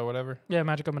Madoka or whatever. Yeah,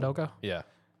 Magica Madoka. Yeah.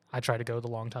 I tried to go with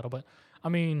the long title, but I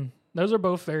mean, those are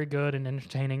both very good and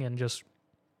entertaining, and just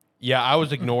Yeah, I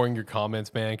was ignoring your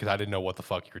comments, man, because I didn't know what the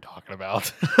fuck you were talking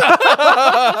about. and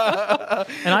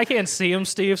I can't see him,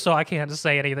 Steve, so I can't just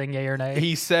say anything, yay or nay.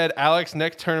 He said Alex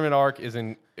next tournament arc is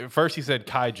in. First he said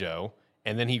Kaijo,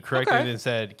 and then he corrected it and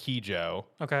said Kijo.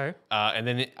 Okay. And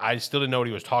then I still didn't know what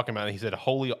he was talking about. And he said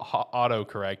wholly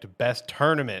autocorrect. Best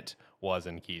tournament was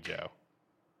in Kijo.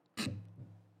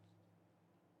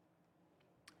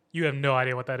 You have no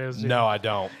idea what that is, dude. No, I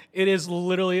don't. It is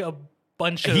literally a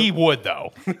bunch of... He would,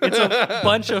 though. It's a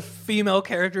bunch of female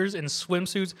characters in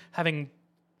swimsuits having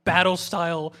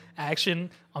battle-style action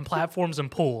on platforms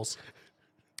and pools.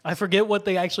 I forget what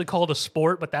they actually call the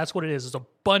sport, but that's what it is. It's a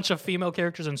bunch of female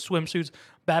characters in swimsuits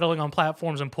battling on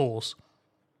platforms and pools.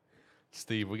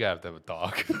 Steve, we got to have a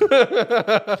talk.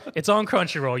 It's on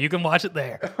Crunchyroll. You can watch it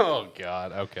there. Oh,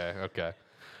 God. Okay.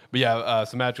 But yeah,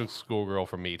 some Magical Schoolgirl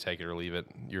from me. Take it or leave it.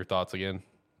 Your thoughts again?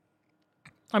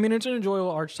 I mean, it's an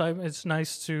enjoyable archetype. It's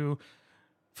nice to...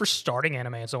 For starting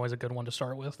anime, it's always a good one to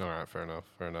start with. All right, fair enough.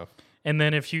 And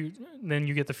then then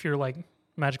you get the fear like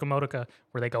Magical Madoka,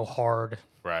 where they go hard.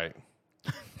 Right.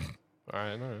 All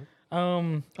right.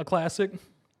 A classic,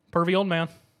 Pervy Old Man.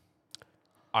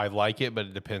 I like it, but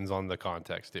it depends on the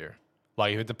context here.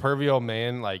 Like, if it's a pervy old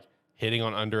man, like, hitting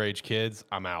on underage kids,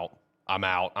 I'm out. But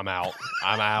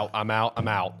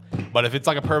if it's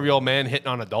like a pervy old man hitting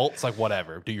on adults, like,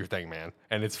 whatever. Do your thing, man.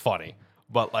 And it's funny.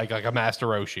 But like a Master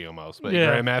Roshi almost. But yeah.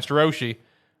 Grandmaster Roshi,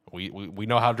 we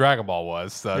know how Dragon Ball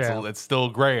was. So it's still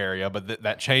a gray area, but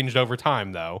that changed over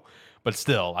time, though. But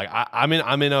still, like I'm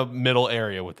in a middle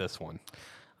area with this one.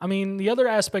 I mean, the other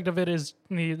aspect of it is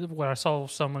what I saw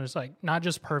someone is like not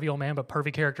just pervy old man, but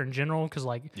pervy character in general, because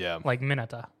like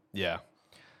Mineta. Yeah.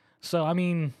 So I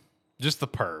mean, just the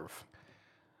perv.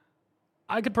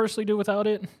 I could personally do without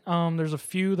it. There's a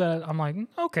few that I'm like,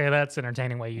 okay, that's an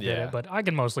entertaining way you did it, but I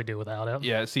can mostly do without it.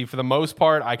 Yeah, see, for the most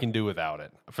part, I can do without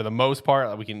it. For the most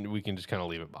part, we can just kind of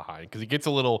leave it behind because it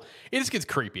just gets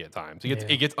creepy at times.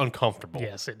 It gets uncomfortable.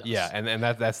 Yes, it does. Yeah, and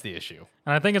that's the issue.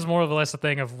 And I think it's more or less a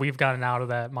thing of we've gotten out of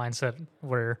that mindset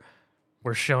where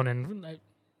we're shown in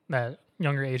that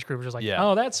younger age group, just like,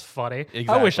 oh, that's funny. Exactly.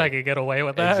 I wish I could get away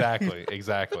with that.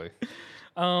 Exactly.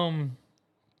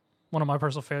 One of my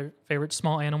personal favorite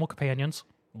small animal companions.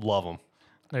 Love them.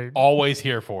 They're always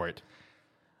here for it.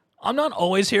 I'm not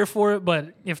always here for it,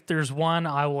 but if there's one,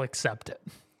 I will accept it.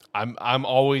 I'm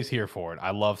always here for it.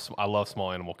 I love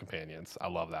small animal companions. I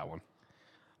love that one.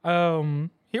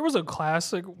 Here was a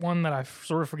classic one that I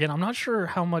sort of forget. I'm not sure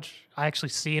how much I actually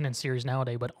see it in series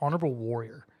nowadays, but Honorable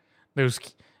Warrior. Those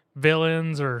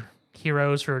villains or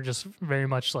heroes who are just very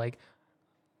much like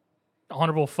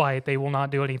honorable fight. They will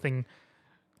not do anything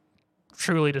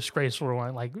truly disgraceful.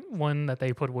 Like one that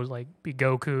they put was like be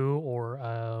Goku or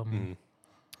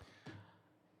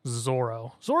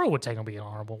Zoro. Zoro would take him to be an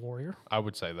honorable warrior. I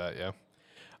would say that, yeah.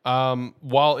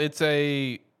 While it's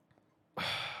a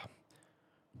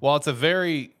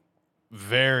very,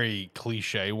 very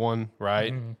cliche one,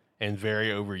 right? And very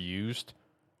overused,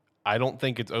 I don't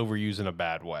think it's overused in a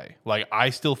bad way. Like, I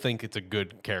still think it's a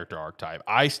good character archetype.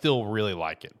 I still really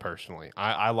like it, personally.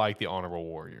 I like the Honorable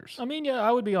Warriors. I mean, yeah,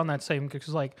 I would be on that same, because,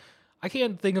 like, I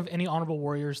can't think of any Honorable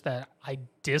Warriors that I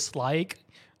dislike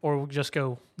or just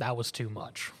go, that was too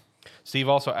much. Steve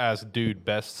also asked, dude,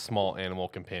 best small animal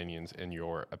companions in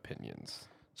your opinions?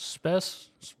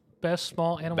 Best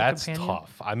small animal That's companion? That's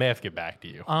tough. I may have to get back to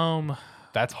you.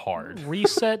 That's hard.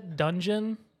 Reset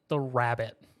Dungeon, the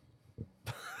rabbit.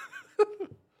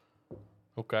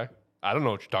 Okay. I don't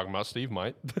know what you're talking about. Steve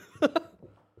might.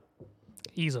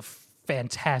 He's a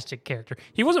fantastic character.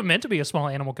 He wasn't meant to be a small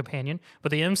animal companion,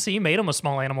 but the MC made him a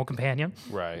small animal companion.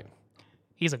 Right.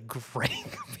 He's a great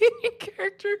companion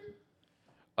character.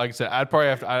 Like I said,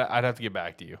 I'd have to get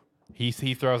back to you. He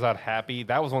throws out Happy.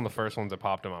 That was one of the first ones that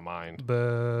popped in my mind.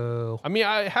 Boo. I mean,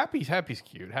 Happy's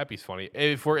cute. Happy's funny.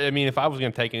 If I was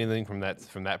gonna take anything from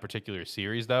that particular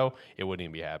series, though, it wouldn't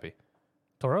even be Happy.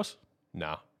 Tauros?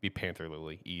 No, be Panther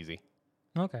Lily. Easy.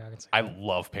 Okay, I can see. I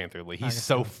love Panther Lily. He's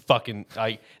so fucking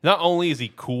like. Not only is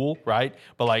he cool, right,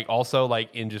 but like also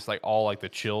like in just like all like the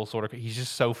chill sort of. He's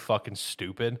just so fucking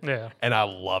stupid. Yeah. And I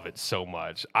love it so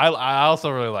much. I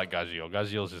also really like Gajeel.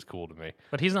 Gajeel's just cool to me.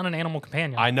 But he's not an animal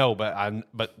companion. I know,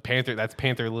 but Panther. That's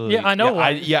Panther Lily. Yeah, I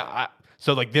know.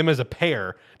 So like them as a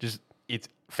pair, just it's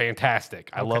fantastic.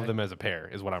 I love them as a pair.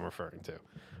 Is what I'm referring to.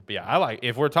 But yeah, I like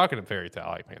if we're talking to fairy tale,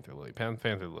 I like Panther Lily.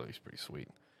 Panther Lily's pretty sweet.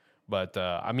 But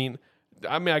I mean,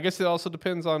 I guess it also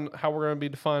depends on how we're going to be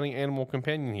defining animal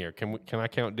companion here. Can I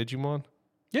count Digimon?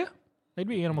 Yeah, they'd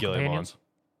be animal companions.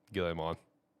 Gilliamon.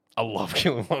 I love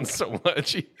Gilliamon so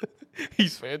much.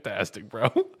 He's fantastic, bro.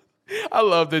 I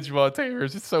love Digimon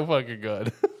Tamers. It's so fucking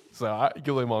good. So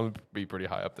Gilliamon would be pretty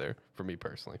high up there for me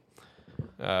personally.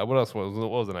 What else what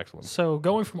was the next one? So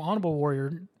going from honorable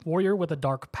warrior with a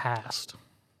dark past,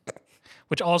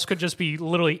 which also could just be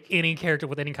literally any character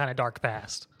with any kind of dark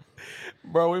past.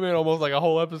 Bro, we made almost like a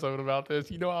whole episode about this.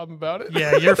 You know I'm about it.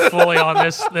 Yeah, you're fully on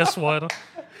this one.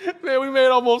 Man, we made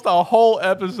almost a whole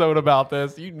episode about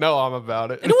this. You know I'm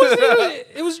about it. And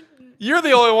it was You're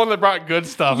the only one that brought good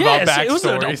stuff about backstories. It was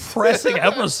a depressing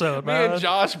episode, Me man. and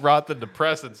Josh brought the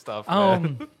depressing stuff,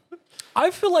 man. I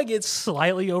feel like it's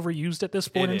slightly overused at this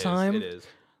point in time. It is.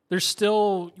 We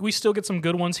still get some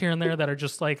good ones here and there that are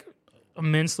just like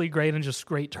immensely great and just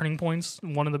great turning points.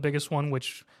 One of the biggest one,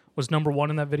 which was number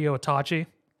 1 in that video, Itachi.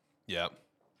 Yep.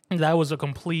 That was a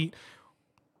complete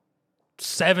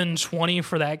 720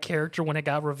 for that character when it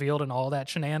got revealed and all that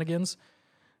shenanigans,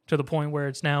 to the point where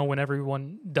it's now when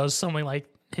everyone does something like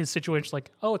his situation,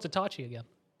 like, oh, it's Itachi again.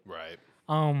 Right.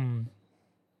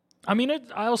 I mean,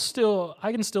 I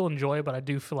can still enjoy it, but I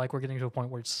do feel like we're getting to a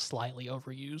point where it's slightly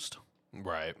overused.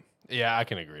 Right. Yeah, I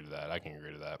can agree to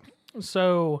that.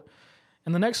 So,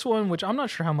 and the next one, which I'm not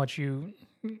sure how much you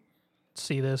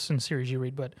see this in series you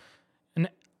read, but an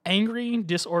angry,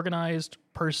 disorganized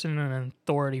person in an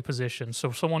authority position.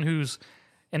 So someone who's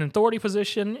in an authority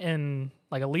position and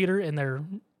like a leader, and they're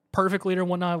perfect leader and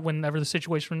whatnot whenever the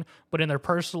situation, but in their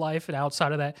personal life and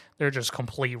outside of that, they're just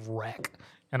complete wreck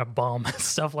and a bum and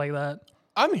stuff like that.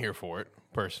 I'm here for it,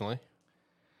 personally.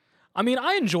 I mean,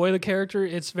 I enjoy the character.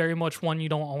 It's very much one you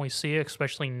don't always see,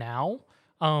 especially now.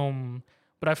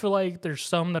 But I feel like there's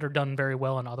some that are done very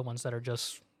well and other ones that are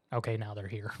just, okay, now they're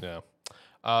here. Yeah.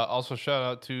 Also, shout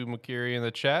out to Makiri in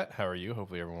the chat. How are you?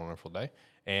 Hopefully, everyone had a wonderful day.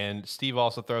 And Steve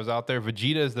also throws out there,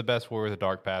 Vegeta is the best warrior with a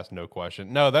dark past, no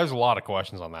question. No, there's a lot of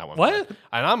questions on that one. What? Bud.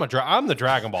 And I'm the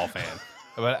Dragon Ball fan,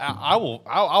 but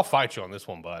I'll fight you on this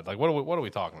one, bud. Like, what are we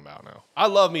talking about now? I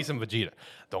love me some Vegeta.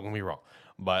 Don't get me wrong,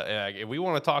 but if we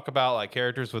want to talk about like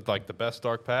characters with like the best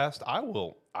dark past, I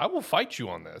will fight you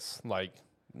on this. Like,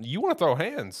 you want to throw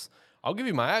hands? I'll give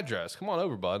you my address. Come on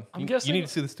over, bud. You need to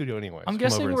see the studio anyway. I'm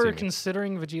guessing we're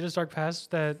considering Vegeta's dark past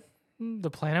that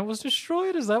the planet was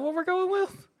destroyed. Is that what we're going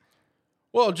with?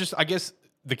 Well, just I guess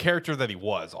the character that he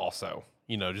was also,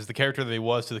 just the character that he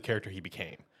was to the character he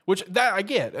became, which that I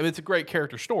get. I mean, it's a great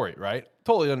character story, right?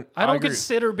 Totally. I don't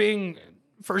consider being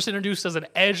first introduced as an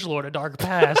edgelord a dark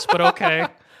past, but okay.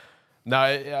 No,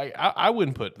 I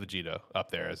wouldn't put Vegeta up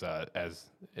there as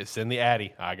it's in the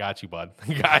Addy. I got you, bud.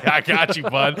 I got you,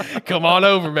 bud. Come on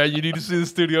over, man. You need to see the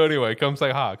studio anyway. Come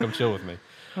say hi. Come chill with me.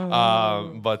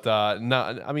 But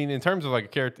no, I mean, in terms of like a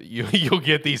character, you'll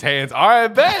get these hands. All right,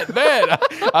 bet.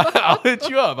 I'll hit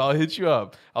you up.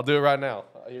 I'll do it right now.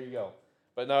 Here you go.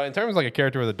 But no, in terms of like a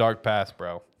character with a dark past,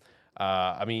 bro.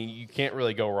 I mean, you can't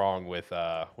really go wrong with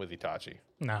Itachi.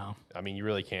 No. I mean, you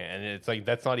really can't. And it's like,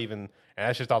 that's not even, and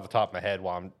that's just off the top of my head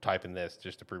while I'm typing this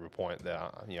just to prove a point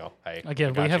that, hey.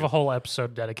 Again, we have a whole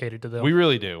episode dedicated to them. We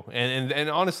really do.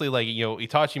 And honestly, like,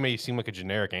 Itachi may seem like a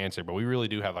generic answer, but we really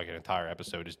do have like an entire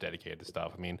episode just dedicated to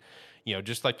stuff. I mean,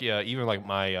 just like, even like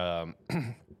my,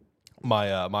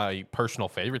 my personal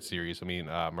favorite series, I mean,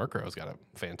 Murkuro's got a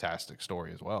fantastic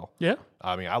story as well. Yeah.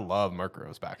 I mean, I love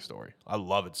Murkuro's backstory. I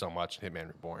love it so much in Hitman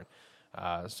Reborn.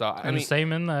 I mean,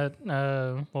 same in that,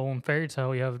 in Fairy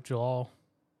Tail, you have Jalal.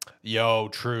 Yo,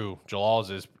 true. Jalal's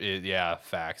is yeah,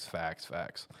 facts.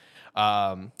 But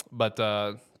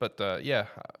yeah,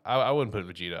 I wouldn't put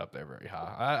Vegeta up there very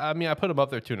high. I mean, I put him up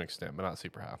there to an extent, but not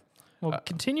super high. Well,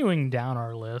 continuing down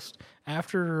our list,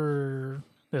 after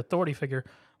the authority figure,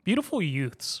 Beautiful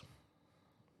Youths.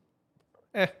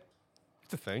 It's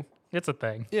a thing. It's a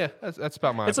thing. Yeah, that's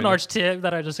about my It's opinion. an arch tip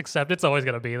that I just accept. It's always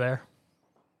going to be there.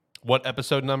 What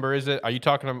episode number is it? Are you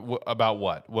talking about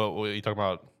what? What are you talking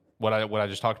about? What I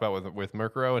just talked about with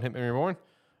Murkuro and Hitman Reborn?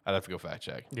 I'd have to go fact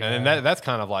check. Yeah. And then that's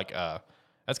kind of like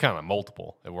that's kind of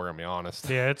multiple, if we're gonna be honest.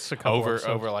 Yeah, it's a couple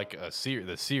over like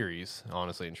the series,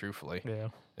 honestly and truthfully.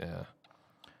 Yeah.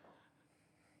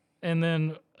 And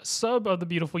then sub of the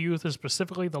Beautiful Youth is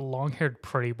specifically the long-haired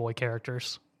pretty boy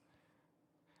characters.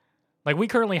 Like, we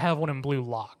currently have one in Blue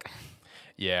Lock.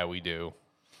 Yeah, we do.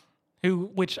 They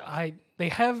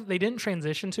didn't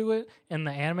transition to it in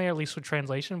the anime, or at least with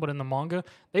translation, but in the manga,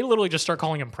 they literally just start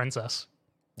calling him Princess.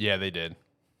 Yeah, they did.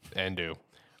 And do.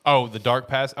 Oh, the Dark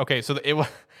Past. Okay, so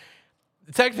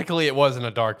technically it wasn't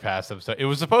a Dark Past episode. It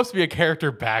was supposed to be a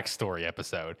character backstory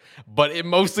episode, but it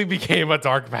mostly became a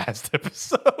Dark Past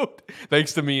episode.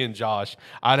 Thanks to me and Josh.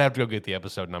 I'd have to go get the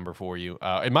episode number for you.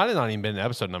 It might have not even been an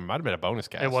episode number. It might have been a bonus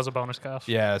cast. It was a bonus cast.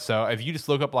 Yeah, so if you just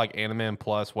look up like Animan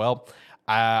Plus, well,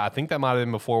 I think that might have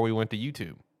been before we went to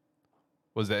YouTube.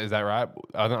 Is that right?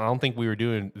 I don't think we were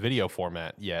doing video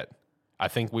format yet. I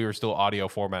think we were still audio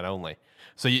format only.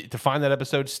 So to find that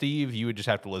episode, Steve, you would just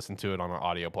have to listen to it on an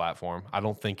audio platform. I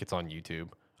don't think it's on YouTube.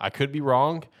 I could be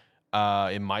wrong.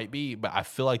 It might be, but I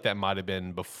feel like that might have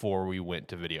been before we went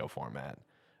to video format.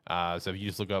 So if you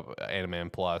just look up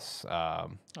Animan Plus.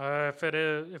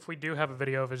 If we do have a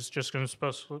video, if it's just going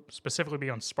to specifically be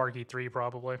on Sparky 3,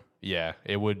 probably. Yeah,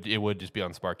 it would just be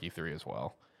on Sparky 3 as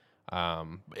well.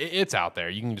 It's out there.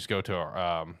 You can just go to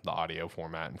our, the audio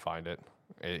format and find it.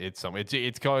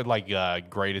 It's called like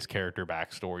greatest character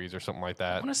backstories or something like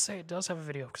that. I want to say it does have a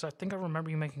video because I think I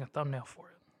remember you making a thumbnail for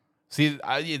it. See,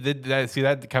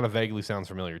 that kind of vaguely sounds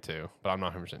familiar too, but I'm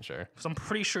not 100% sure. Because I'm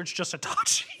pretty sure it's just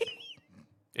Itachi.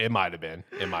 It might have been.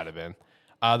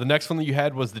 The next one that you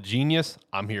had was the Genius.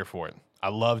 I'm here for it. I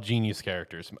love genius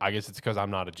characters. I guess it's because I'm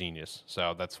not a genius,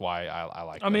 so that's why I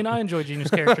like them. I mean, I enjoy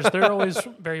genius characters. They're always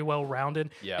very well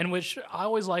rounded. Yeah. In which I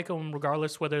always like them,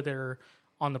 regardless whether they're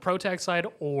on the protag side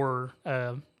or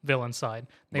villain side.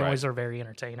 They always are very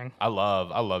entertaining. I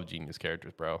love genius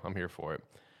characters, bro. I'm here for it.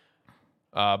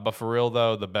 But for real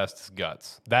though, the best is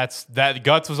Guts. That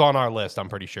Guts was on our list. I'm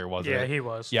pretty sure, wasn't it? Yeah, he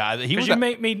was. Yeah, he was. You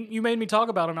made me talk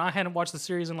about him. I hadn't watched the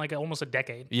series in like almost a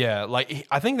decade. Yeah, like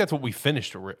I think that's what we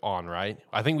finished on, right?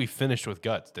 I think we finished with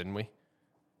Guts, didn't we?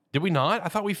 Did we not? I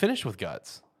thought we finished with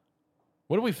Guts.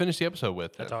 What did we finish the episode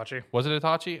with? Itachi. Was it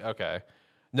Itachi? Okay.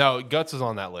 No, Guts is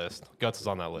on that list.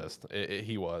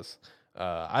 He was.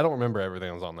 I don't remember everything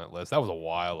that was on that list. That was a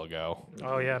while ago.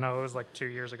 Oh, yeah. No, it was like 2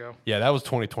 years ago. Yeah, that was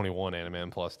 2021 Animan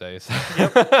Plus days.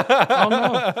 Yep. Oh,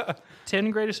 no.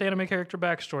 10 greatest anime character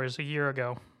backstories a year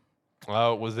ago.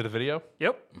 Oh, was it a video?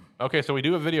 Yep. Okay, so we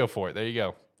do a video for it. There you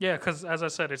go. Yeah, because as I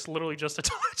said, it's literally just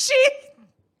Itachi.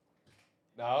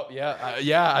 Oh, yeah.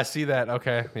 Yeah, I see that.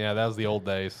 Okay. Yeah, that was the old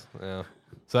days. Yeah.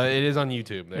 So it is on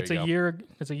YouTube. There It's you go.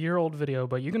 It's a year old video,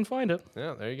 but you can find it.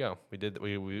 Yeah, there you go.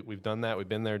 We've done that. We've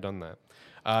been there, done that.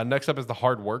 Next up is the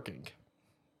hardworking.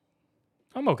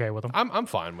 I'm okay with him. I'm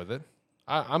fine with it.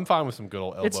 I'm fine with some good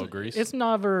old elbow grease. It's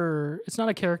not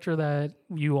a character that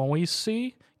you always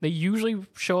see. They usually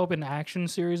show up in action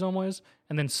series always,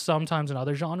 and then sometimes in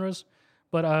other genres.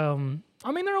 But I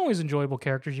mean, they're always enjoyable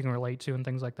characters you can relate to and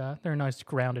things like that. They're a nice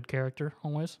grounded character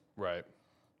always. Right.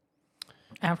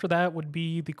 After that would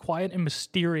be the quiet and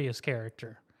mysterious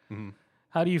character. Mm-hmm.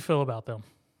 How do you feel about them?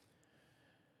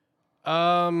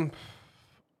 I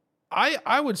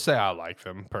would say I like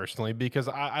them personally because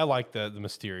I like the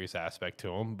mysterious aspect to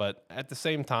them, but at the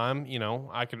same time, you know,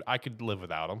 I could live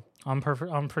without them. I'm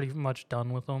pretty much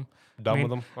done with them. With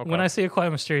them. Okay. When I see a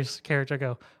quiet, mysterious character, I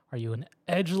go, "Are you an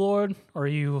edgelord or are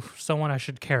you someone I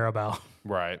should care about?"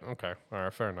 Right. Okay. All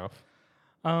right. Fair enough.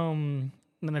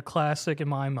 Then a classic in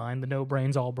my mind, the No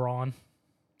Brains All Brawn.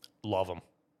 Love them.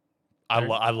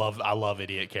 I love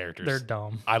idiot characters. They're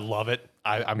dumb. I love it.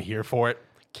 I'm here for it.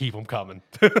 Keep them coming.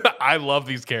 I love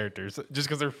these characters just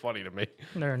because they're funny to me.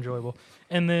 They're enjoyable.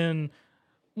 And then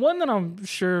one that I'm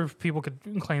sure people could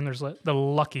claim there's the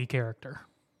lucky character.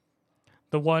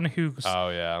 The one who's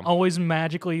always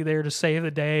magically there to save the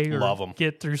day or love 'em.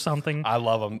 Get through something. I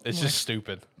love them. It's just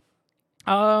stupid.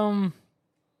 I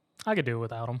could do it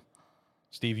without him.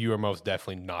 Steve, you are most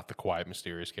definitely not the quiet,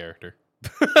 mysterious character.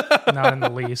 Not in the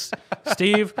least.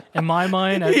 Steve, in my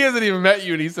mind... He hasn't even met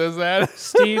you and he says that.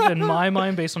 Steve, in my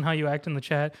mind, based on how you act in the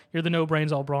chat, you're the no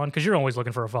brains all brawn because you're always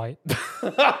looking for a fight.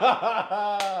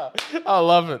 I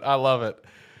love it.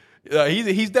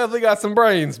 He's definitely got some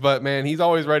brains, but man, he's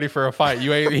always ready for a fight.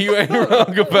 You ain't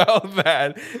wrong about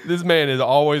that. This man is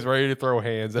always ready to throw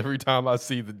hands every time I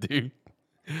see the dude.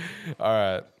 All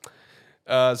right.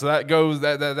 So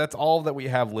that's all that we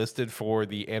have listed for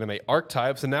the anime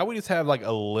archetypes. And now we just have like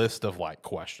a list of like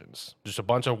questions, just a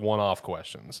bunch of one-off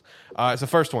questions. So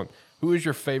first one, who is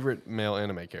your favorite male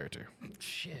anime character?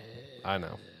 Shit. I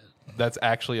know. That's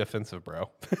actually offensive, bro.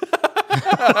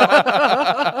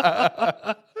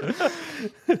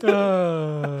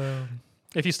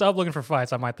 If you stop looking for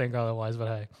fights, I might think otherwise,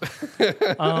 but hey.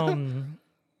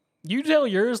 You tell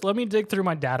yours. Let me dig through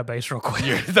my database real quick.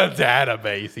 The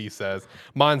database, he says.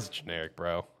 Mine's generic,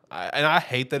 bro. And I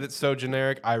hate that it's so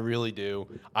generic. I really do.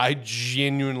 I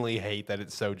genuinely hate that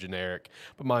it's so generic.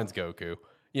 But mine's Goku.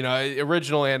 You know,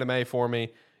 original anime for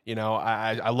me. You know,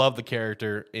 I love the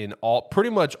character in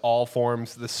pretty much all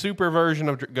forms. The super version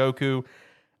of Goku,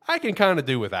 I can kind of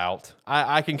do without.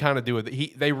 I can kind of do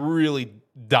it. They really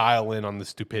dial in on the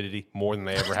stupidity more than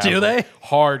they ever have. Do they?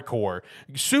 Hardcore.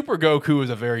 Super Goku is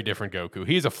a very different Goku.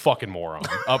 He's a fucking moron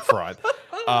up front.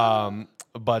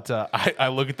 But I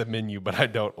look at the menu, but I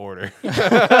don't order. But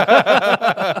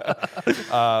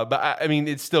I mean,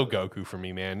 it's still Goku for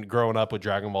me, man. Growing up with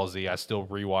Dragon Ball Z, I still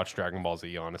rewatch Dragon Ball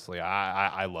Z, honestly.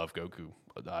 I love Goku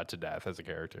to death as a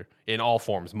character in all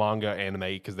forms, manga, anime,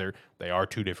 because they are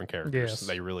two different characters. Yes.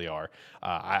 They really are.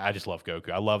 I just love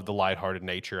Goku. I love the lighthearted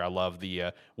nature. I love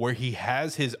the where he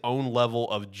has his own level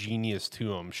of genius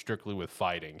to him, strictly with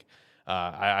fighting.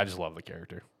 I just love the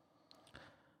character.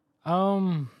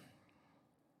 I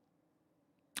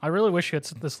really wish you had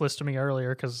sent this list to me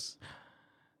earlier because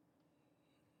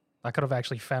I could have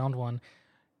actually found one.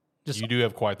 You do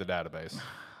have quite the database.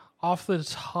 Off the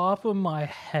top of my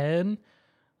head,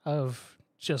 of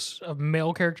just a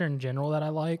male character in general that I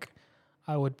like,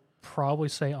 I would probably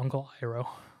say Uncle Iroh.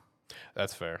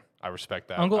 That's fair. I respect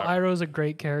that. Uncle Iroh is a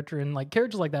great character, and like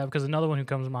characters like that, because another one who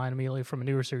comes to mind immediately from a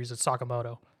newer series is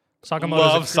Sakamoto.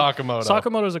 Love Sakamoto.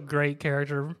 Sakamoto is a great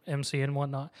character, MC and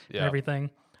whatnot, and everything.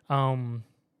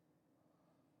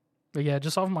 But yeah,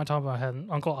 just off my top of my head,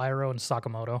 Uncle Iroh and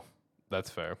Sakamoto. That's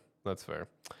fair. That's fair.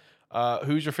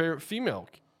 Who's your favorite female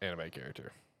anime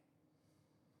character?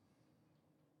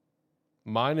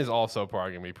 Mine is also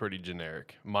probably going to be pretty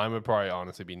generic. Mine would probably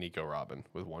honestly be Nico Robin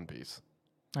with One Piece.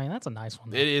 I mean, that's a nice one.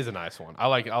 Though. It is a nice one. I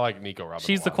like Nico Robin.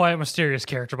 She's the quiet, mysterious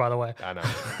character, by the way. I know.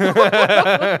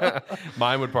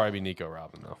 Mine would probably be Nico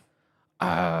Robin, though.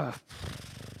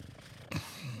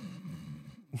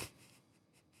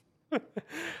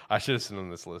 I should have sent on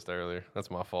this list earlier.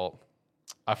 That's my fault.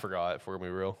 I forgot, if we're going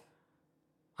to be real.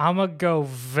 I'm going to go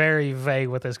very vague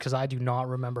with this because I do not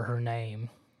remember her name.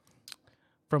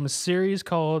 From a series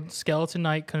called Skeleton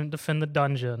Knight Couldn't Defend the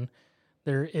Dungeon,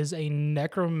 there is a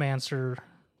necromancer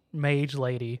mage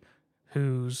lady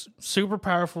who's super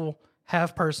powerful,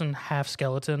 half person, half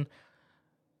skeleton.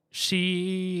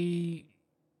 She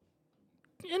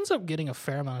ends up getting a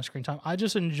fair amount of screen time. I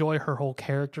just enjoy her whole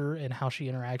character and how she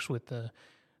interacts with the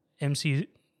MC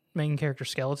main character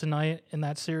Skeleton Knight in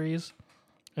that series,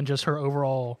 and just her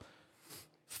overall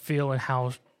feel and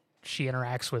how she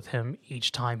interacts with him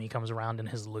each time he comes around in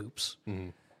his loops. Mm-hmm.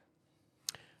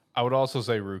 I would also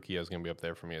say Rukia is going to be up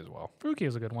there for me as well. Rukia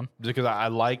is a good one. Because I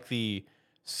like the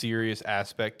serious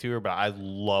aspect to her, but I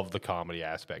love the comedy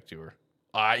aspect to her.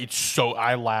 I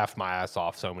laugh my ass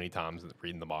off so many times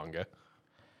reading the manga.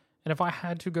 And if I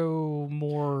had to go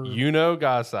more,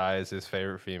 Gasai is his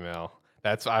favorite female.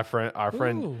 That's our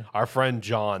friend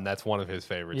John. That's one of his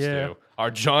favorites too. Our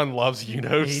John loves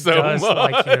Yuno so much.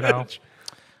 Like Yuno.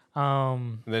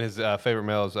 And then his favorite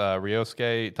male is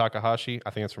Ryosuke Takahashi.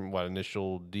 I think it's from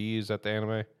Initial D. Is that the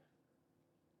anime?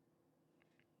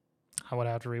 I would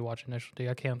have to rewatch Initial D.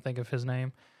 I can't think of his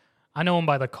name. I know him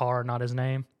by the car, not his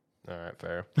name. All right,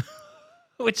 fair.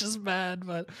 Which is bad,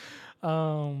 but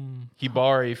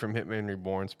Hibari from Hitman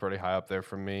Reborn is pretty high up there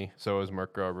for me. So is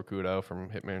Murko Rakudo from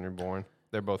Hitman Reborn.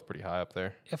 They're both pretty high up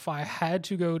there. If I had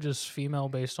to go just female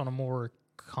based on a more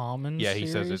common he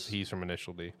series, says he's from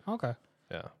Initial D. Okay.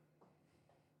 Yeah.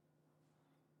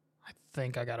 I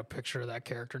think I got a picture of that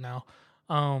character now.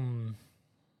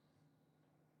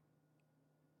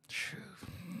 Shoot.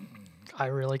 I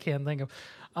really can't think of.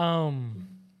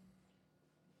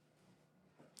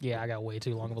 Yeah, I got way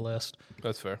too long of a list.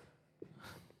 That's fair.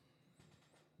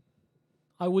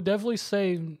 I would definitely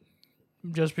say,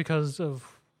 just because of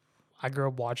I grew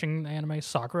up watching anime,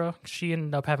 Sakura, she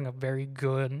ended up having a very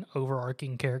good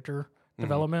overarching character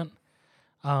development.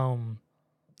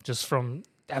 Just from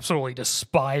absolutely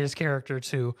despise character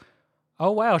to, oh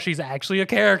wow, she's actually a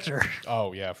character.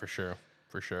 Oh yeah, for sure.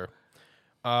 For sure.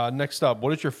 Next up,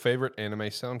 what is your favorite anime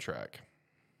soundtrack?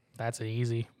 That's an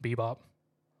easy. Bebop.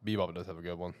 Bebop does have a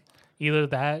good one. Either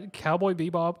that, Cowboy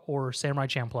Bebop, or Samurai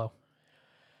Champloo.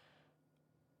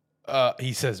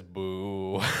 He says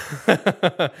boo.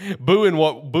 Boo in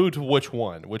what? Boo to which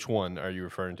one? Which one are you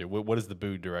referring to? What is the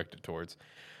boo directed towards?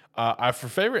 For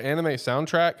favorite anime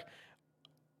soundtrack,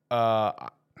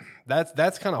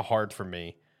 that's kind of hard for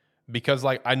me because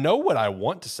like I know what I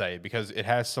want to say because it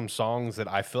has some songs that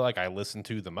I feel like I listen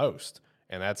to the most,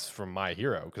 and that's from My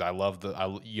Hero because I love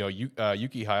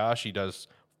Yuki Hayashi does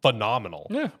phenomenal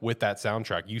with that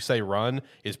soundtrack. You Say Run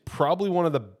is probably one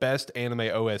of the best anime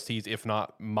OSTs, if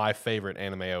not my favorite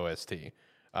anime OST,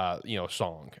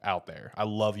 song out there. I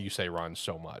love You Say Run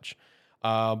so much.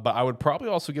 But I would probably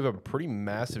also give a pretty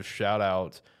massive shout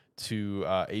out to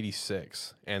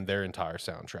 86 and their entire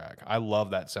soundtrack. I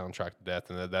love that soundtrack to death,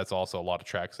 and that's also a lot of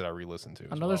tracks that I re-listen to.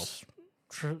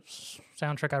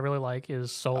 soundtrack I really like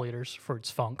is Soul Eaters for its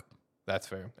funk. That's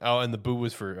fair. Oh, and the boo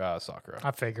was for Sakura.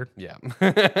 I figured. Yeah.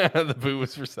 The boo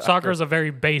was for Sakura. Sakura is a very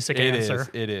basic answer.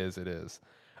 It is.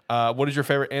 What is your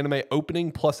favorite anime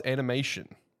opening plus animation?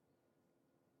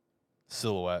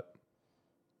 Silhouette,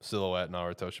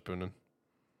 Naruto Shippuden.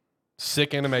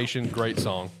 Sick animation, great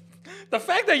song. The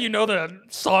fact that you know the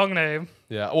song name.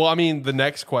 Yeah. Well, I mean, the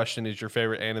next question is your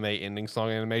favorite anime ending song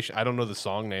animation. I don't know the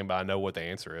song name, but I know what the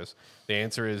answer is. The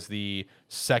answer is the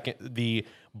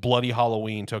Bloody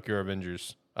Halloween Tokyo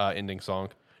Revengers ending song.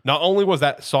 Not only was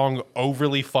that song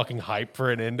overly fucking hype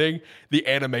for an ending, the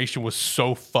animation was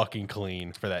so fucking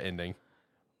clean for that ending.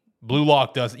 Blue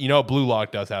Lock does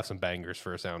have some bangers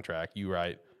for a soundtrack. You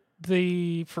right.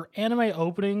 For anime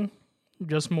opening,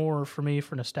 just more for me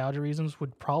for nostalgia reasons,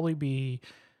 would probably be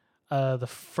the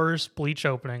first Bleach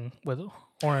opening with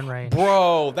Orin Range.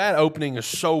 Bro, that opening is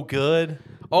so good.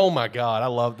 Oh my god, I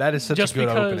love that. Is such Just a good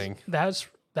because opening.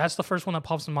 That's the first one that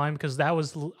pops in mind because that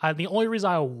was the only reason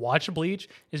I watched Bleach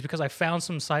is because I found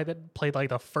some site that played like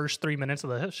the first 3 minutes of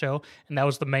the show, and that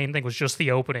was the main thing, was just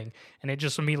the opening, and it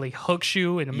just immediately hooks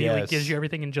you and immediately gives you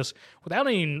everything, and just without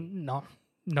any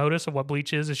notice of what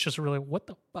Bleach is, it's just really what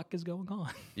the fuck is going on.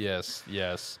 Yes.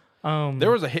 There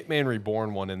was a Hitman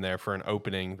Reborn one in there for an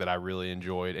opening that I really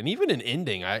enjoyed, and even an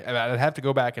ending. I'd have to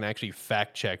go back and actually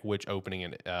fact check which opening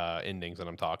and endings that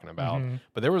I'm talking about. Mm-hmm.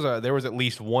 But there was at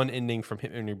least one ending from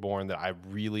Hitman Reborn that I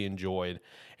really enjoyed.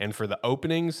 And for the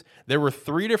openings, there were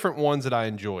 3 different ones that I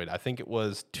enjoyed. I think it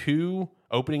was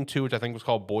opening 2, which I think was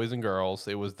called Boys and Girls.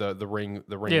 It was the ring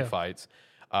fights,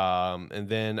 and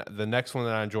then the next one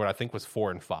that I enjoyed, I think, was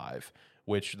 4 and 5.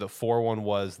 Which the 4 one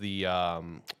was the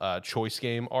choice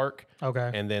game arc. Okay.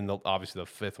 And then obviously the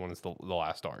 5th one is the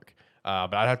last arc.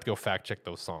 But I'd have to go fact check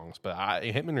those songs. But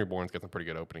Hitman Reborn's got some pretty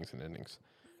good openings and endings.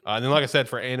 And then, like I said,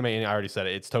 for anime, I already said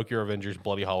it, it's Tokyo Revengers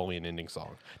Bloody Halloween ending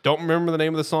song. Don't remember the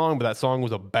name of the song, but that song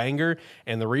was a banger.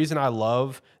 And the reason I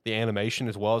love the animation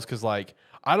as well is because, like,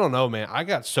 I don't know, man. I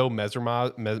got so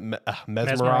mesmerized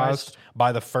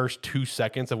by the first 2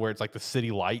 seconds of where it's like the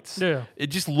city lights. Yeah. It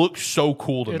just looks so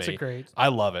cool to me. It's great. I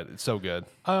love it. It's so good.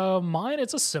 Mine,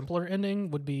 it's a simpler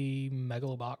ending, would be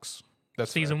Megalobox.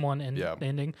 That's season fair. 1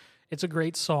 ending. It's a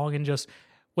great song, and just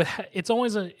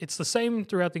it's the same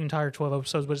throughout the entire 12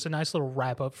 episodes, but it's a nice little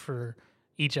wrap up for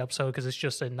each episode because it's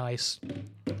just a nice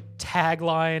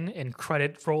tagline and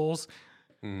credit rolls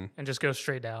and just goes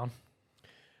straight down.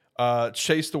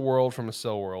 Chase the World from a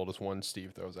Cell World is one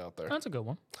Steve throws out there. That's a good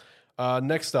one.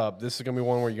 Next up, this is going to be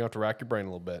one where you're going to have to rack your brain a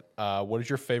little bit. What is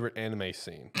your favorite anime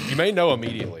scene? You may know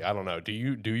immediately. I don't know. Do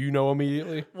you know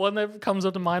immediately? One that comes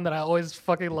up to mind that I always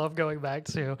fucking love going back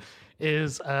to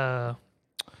is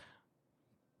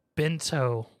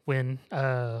Bento, when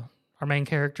our main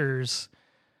character's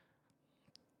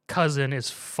cousin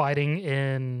is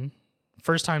fighting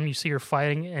first time you see her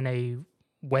fighting in a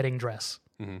wedding dress.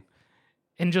 Mm-hmm.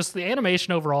 And just the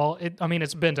animation overall,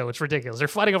 it's Bento. It's ridiculous. They're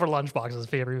fighting over lunchboxes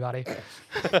for everybody.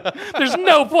 There's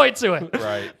no point to it.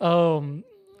 Right.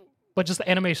 But just the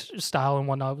anime style and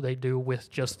whatnot they do with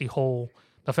just the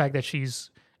fact that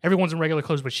everyone's in regular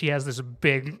clothes, but she has this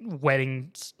big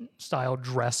wedding style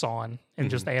dress on,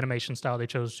 and just the animation style they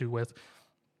chose to with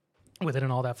it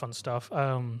and all that fun stuff.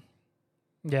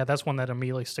 Yeah, that's one that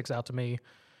immediately sticks out to me.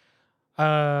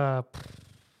 I'll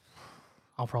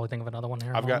probably think of another one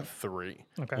here. I've got 3.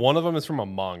 Okay. One of them is from a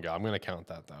manga. I'm going to count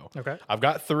that, though. Okay. I've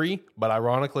got 3, but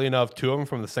ironically enough, 2 of them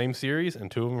from the same series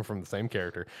and 2 of them from the same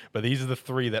character. But these are the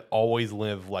 3 that always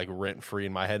live like rent-free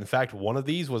in my head. In fact, one of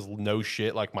these was no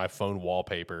shit like my phone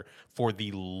wallpaper for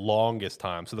the longest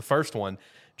time. So the first one,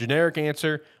 generic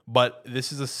answer, but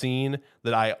this is a scene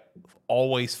that I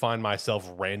always find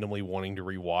myself randomly wanting to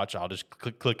rewatch. I'll just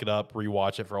click it up,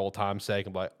 rewatch it for old time's sake,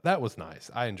 and be like, that was nice.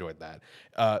 I enjoyed that.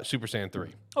 Super Saiyan 3,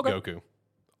 Goku.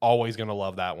 Always going to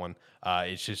love that one.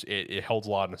 It's just, it holds a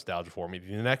lot of nostalgia for me.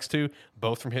 The next 2,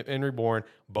 both from Hitman Reborn,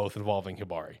 both involving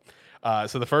Hibari.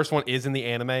 So the first one is in the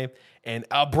anime, and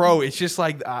bro, it's just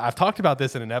like I've talked about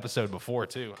this in an episode before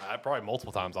too. Probably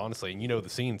multiple times, honestly. And you know the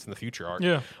scenes in the future arc.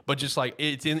 Yeah. But just like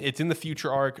it's in the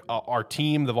future arc, our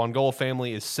team, the Von Gola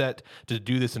family, is set to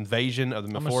do this invasion of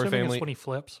the Mifori family. It's when he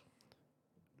flips.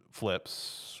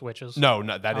 Switches. No,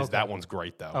 that one's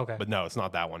great though. Okay. But no, it's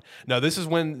not that one. No, this is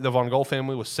when the Von Gola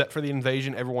family was set for the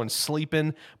invasion. Everyone's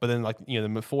sleeping, but then the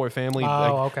Mifori family,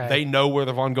 they know where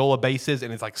the Von Gola base is,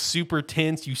 and it's like super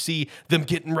tense. You see them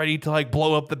getting ready to like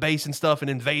blow up the base and stuff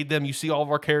and invade them. You see all of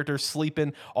our characters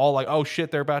sleeping, all like, oh shit,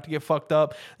 they're about to get fucked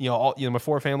up.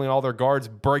 Mifori family and all their guards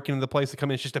break into the place to come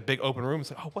in. It's just a big open room.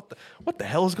 It's like, oh, what the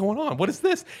hell is going on? What is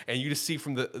this? And you just see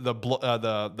from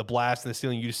the blast in the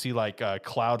ceiling, you just see like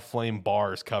cloud cloud flame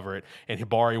bars cover it, and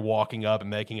Hibari walking up and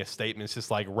making a statement. It's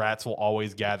just like rats will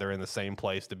always gather in the same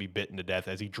place to be bitten to death,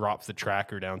 as he drops the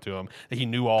tracker down to him that he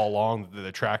knew all along that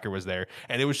the tracker was there.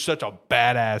 And it was such a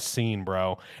badass scene,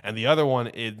 bro. And the other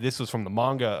one, this was from the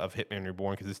manga of Hitman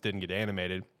Reborn, because this didn't get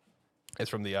animated. It's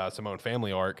from the Simone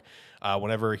family arc.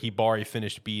 Whenever Hibari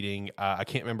finished beating, I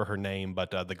can't remember her name,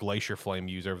 but the Glacier Flame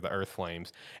user of the Earth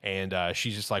Flames. And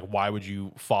she's just like, why would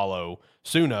you follow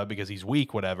Suna? Because he's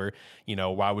weak, whatever. You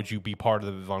know, why would you be part of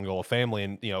the Von Gola family?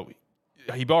 And, you know,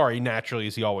 Hibari, naturally,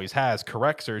 as he always has,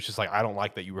 corrects her. It's just like, I don't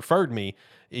like that you referred me,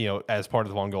 you know, as part of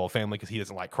the Von Gola family, because he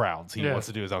doesn't like crowds. He wants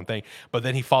to do his own thing. But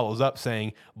then he follows up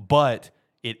saying, but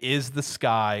it is the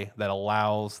sky that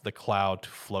allows the cloud to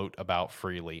float about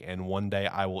freely, and one day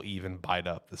I will even bite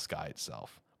up the sky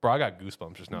itself. Bro, I got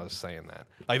goosebumps just now just saying that.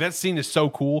 Like, that scene is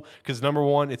so cool, because number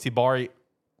one, it's Hibari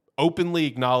openly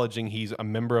acknowledging he's a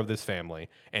member of this family,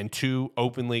 and two,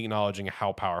 openly acknowledging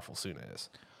how powerful Suna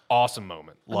is. Awesome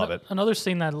moment. Love it. Another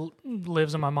scene that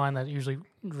lives in my mind that usually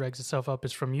drags itself up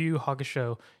is from Yu Yu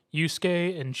Hakusho.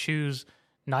 Yusuke and Chu's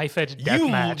knife edge death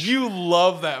match. You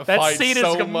love that fight scene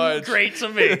so is much. Great to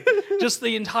me. Just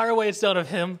the entire way it's done of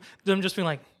them just being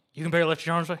like, you can barely lift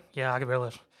your arms, right? Yeah, I can barely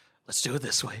lift. Let's do it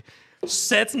this way.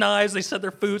 Sets knives, they set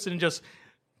their boots, and just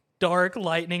dark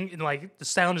lightning, and like the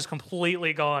sound is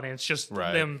completely gone, and it's just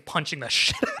them punching the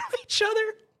shit out of each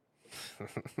other.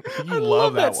 You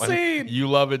love that one. Scene. You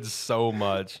love it so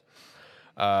much.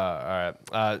 All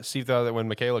right. Steve thought that when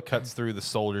Michaela cuts through the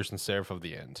soldiers and Seraph of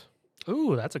the End.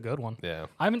 Ooh, that's a good one. Yeah.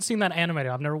 I haven't seen that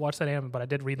animated. I've never watched that anime, but I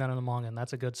did read that in the manga, and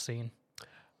that's a good scene.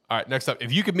 All right, next up.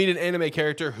 If you could meet an anime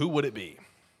character, who would it be?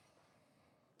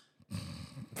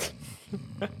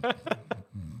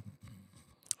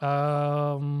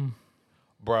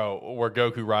 Bro, where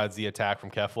Goku rides the attack from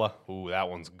Kefla. Ooh, that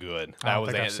one's good. I don't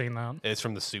think I've seen that. It's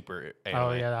from the Super anime.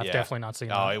 Oh, yeah, I've definitely not seen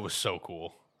that. Oh, it was so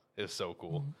cool. It was so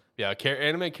cool. Yeah,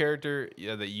 anime character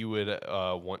that you would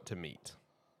want to meet.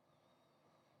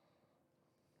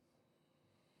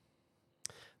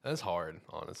 That's hard,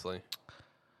 honestly.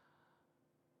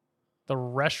 The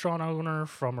restaurant owner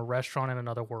from a restaurant in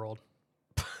another world.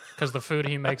 Because the food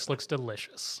he makes looks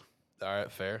delicious. All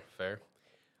right, fair.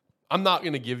 I'm not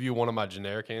going to give you one of my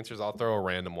generic answers. I'll throw a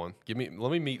random one.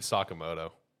 Let me meet Sakamoto.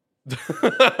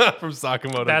 From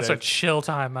Sakamoto That's Days. a chill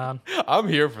time, man. I'm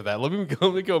here for that. Let me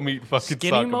go meet fucking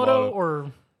Skinny Sakamoto. Moto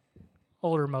or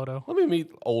older Moto? Let me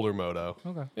meet older Moto.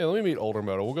 Okay. Yeah, let me meet older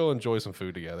Moto. We'll go enjoy some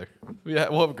food together. Yeah,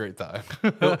 we'll have a great time.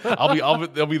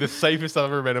 They'll be the safest I've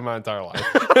ever been in my entire life.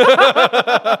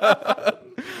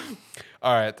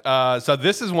 All right. So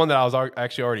this is one that I was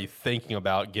actually already thinking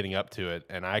about getting up to it,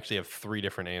 and I actually have 3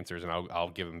 different answers, and I'll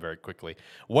give them very quickly.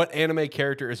 What anime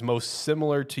character is most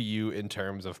similar to you in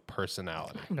terms of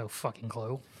personality? No fucking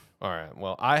clue. All right.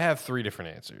 Well, I have 3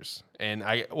 different answers, and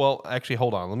actually,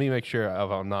 hold on. Let me make sure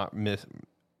I'm not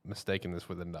mistaking this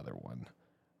with another one.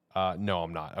 No,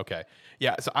 I'm not. Okay.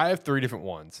 Yeah, so I have 3 different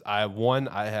ones. I have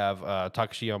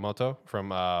Takashi Yamamoto from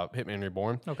Hitman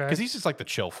Reborn. Okay. Because he's just like the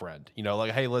chill friend. You know,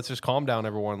 like, hey, let's just calm down,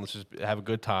 everyone. Let's just have a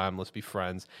good time. Let's be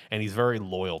friends. And he's very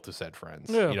loyal to said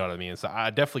friends. Yeah. You know what I mean? So I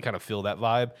definitely kind of feel that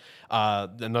vibe.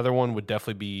 Another one would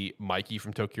definitely be Mikey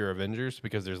from Tokyo Revengers,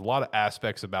 because there's a lot of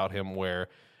aspects about him where,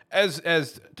 as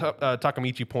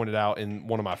Takamichi pointed out in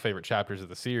one of my favorite chapters of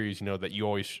the series, you know, that you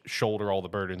always shoulder all the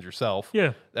burdens yourself.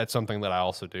 Yeah. That's something that I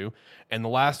also do. And the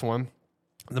last one,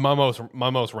 my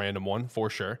most random one for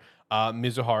sure,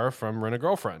 Mizuhara from Rent a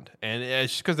Girlfriend. And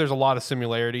it's just because there's a lot of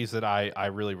similarities that I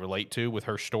really relate to with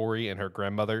her story and her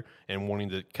grandmother and wanting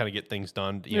to kind of get things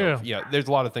done. You know, there's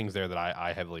a lot of things there that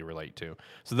I heavily relate to.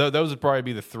 So those would probably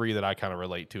be the 3 that I kind of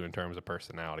relate to in terms of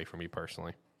personality for me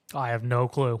personally. I have no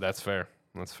clue. That's fair.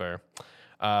 You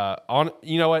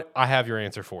know what? I have your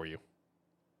answer for you.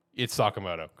 It's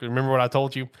Sakamoto. Remember what I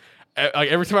told you? Like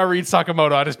every time I read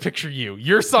Sakamoto, I just picture you.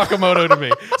 You're Sakamoto to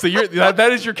me. So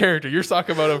that is your character. You're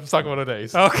Sakamoto from Sakamoto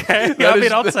Days. Okay.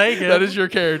 I'll take it. That is your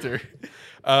character.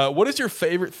 What is your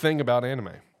favorite thing about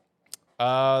anime?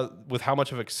 With how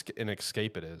much of an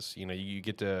escape it is. You know, you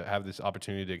get to have this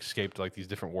opportunity to escape to like these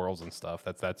different worlds and stuff.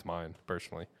 That's mine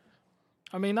personally.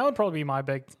 I mean, that would probably be my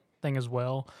big thing as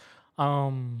well.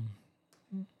 Yeah,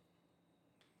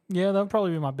 that would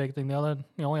probably be my big thing. The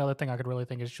only other thing I could really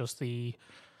think is just the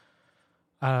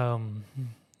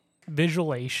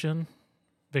visualization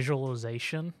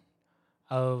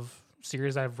of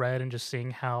series I've read and just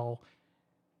seeing how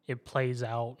it plays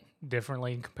out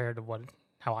differently compared to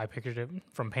how I pictured it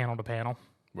from panel to panel.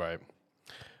 Right.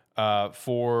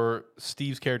 For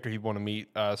Steve's character, he'd want to meet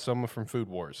someone from Food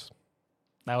Wars.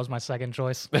 That was my second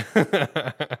choice.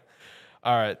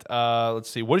 All right. Let's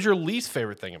see. What is your least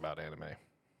favorite thing about anime?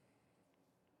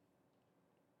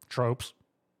 Tropes.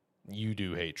 You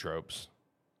do hate tropes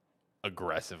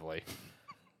aggressively.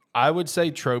 I would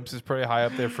say tropes is pretty high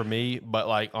up there for me, but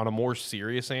like on a more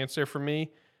serious answer for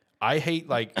me, I hate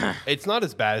like it's not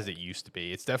as bad as it used to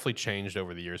be. It's definitely changed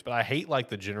over the years, but I hate like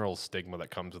the general stigma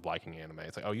that comes with liking anime.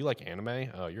 It's like, oh, you like anime?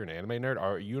 Oh, you're an anime nerd?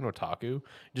 Are you an otaku?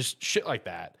 Just shit like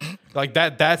that. Like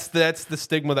that's the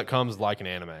stigma that comes with liking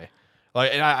anime.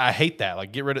 Like, and I hate that.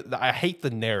 Like, get rid of. I hate the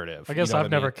narrative. I guess you know what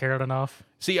I've I never mean? cared enough.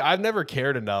 See, I've never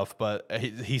cared enough, but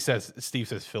Steve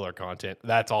says filler content.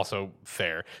 That's also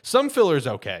fair. Some filler is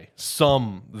okay.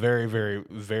 Some very, very,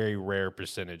 very rare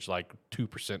percentage, like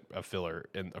 2% of filler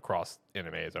across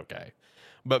anime is okay.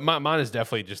 But mine is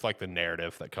definitely just like the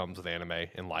narrative that comes with anime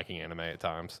and liking anime at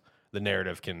times. The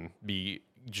narrative can be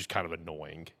just kind of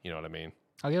annoying. You know what I mean?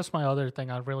 I guess my other thing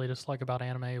I really dislike about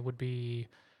anime would be,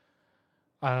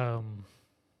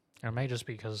 it may just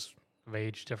be because of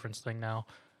age difference thing now,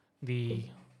 the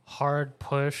hard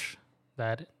push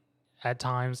that at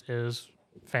times is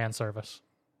fan service.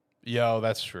 Yo,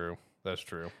 that's true. That's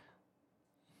true.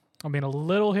 I mean, a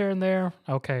little here and there,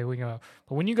 okay, we go.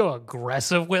 But when you go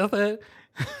aggressive with it,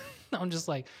 I'm just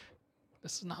like,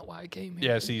 this is not why I came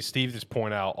here. Yeah, see, Steve just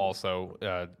point out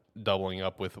also doubling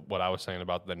up with what I was saying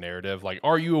about the narrative. Like,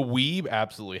 are you a weeb?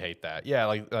 Absolutely hate that. Yeah,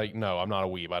 like no, I'm not a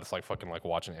weeb. I just like fucking like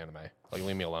watching anime. Like,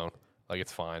 leave me alone. Like,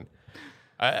 it's fine.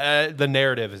 The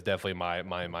narrative is definitely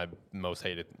my most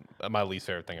hated, my least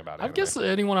favorite thing about anime. I guess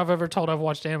anyone I've ever told I've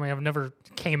watched anime, I've never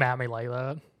came at me like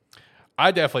that.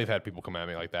 I definitely have had people come at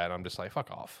me like that, and I'm just like, fuck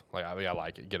off. Like, I mean, I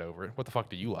like it. Get over it. What the fuck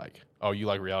do you like? Oh, you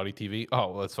like reality TV? Oh,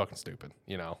 well, that's fucking stupid.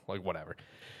 You know, like, whatever.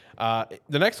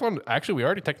 The next one, actually, we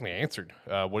already technically answered.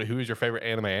 Who is your favorite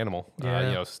anime animal? Yeah.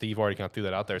 You know, Steve already kind of threw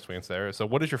that out there, so we answered there. So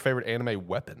what is your favorite anime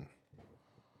weapon?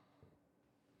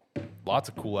 Lots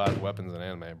of cool-ass weapons in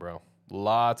anime, bro.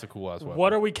 Lots of cool-ass weapons.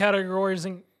 What are we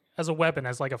categorizing as a weapon?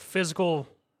 As like a physical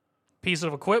piece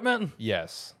of equipment?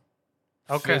 Yes.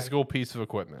 Okay. Physical piece of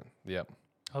equipment. Yep.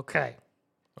 Okay.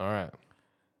 All right.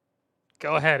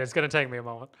 Go ahead. It's going to take me a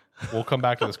moment. We'll come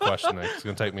back to this question next. It's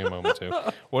going to take me a moment, too.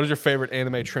 What is your favorite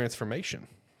anime transformation?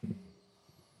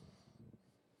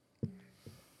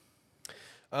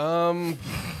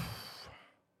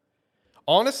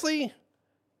 Honestly,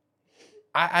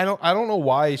 I don't know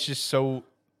why it's just so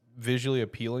visually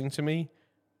appealing to me.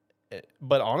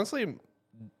 But honestly,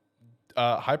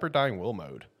 Hyper Dying Will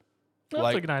mode.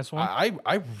 That's a nice one.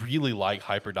 I really like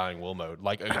Hyper Dying Will mode.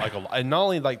 And not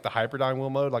only like the Hyper Dying Will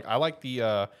mode, like I like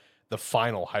the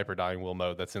final Hyper Dying Will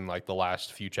mode that's in like the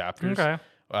last few chapters. Okay.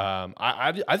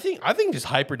 I think just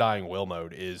Hyper Dying Will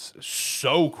mode is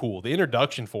so cool. The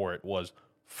introduction for it was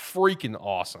freaking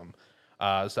awesome.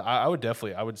 So I would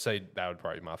say that would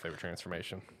probably be my favorite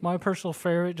transformation. My personal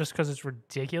favorite, just because it's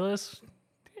ridiculous,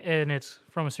 and it's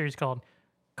from a series called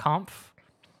Kampf,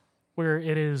 where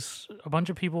it is a bunch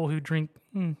of people who drink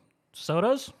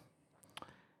sodas,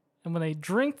 and when they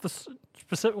drink the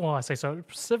specific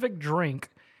drink,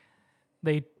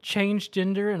 they change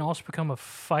gender and also become a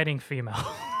fighting female.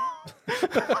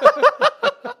 It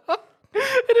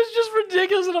is just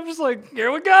ridiculous, and I'm just like,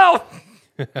 here we go.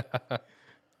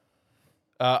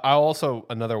 I also,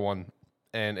 another one,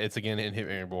 and it's again in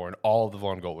Hitman Reborn, all of the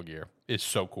Von Gola gear is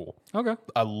so cool. Okay.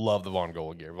 I love the Von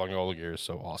Gola gear. Von Gola gear is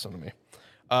so awesome to me.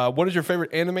 What is your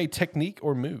favorite anime technique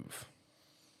or move?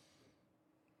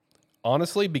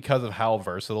 Honestly, because of how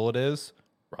versatile it is,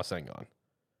 Rasengan.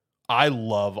 I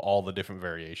love all the different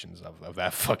variations of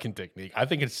that fucking technique. I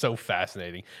think it's so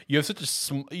fascinating. You have such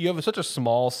a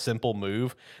small, simple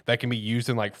move that can be used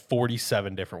in like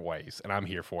 47 different ways, and I'm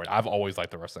here for it. I've always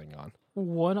liked the Rasengan.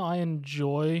 One I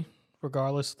enjoy,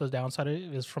 regardless of the downside of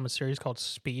it, is from a series called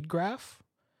Speed Graph.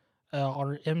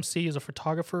 Our MC is a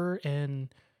photographer,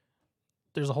 and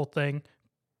there's a whole thing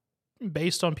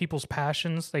based on people's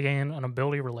passions. They gain an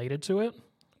ability related to it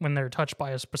when they're touched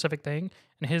by a specific thing,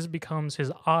 and his becomes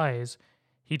his eyes.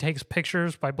 He takes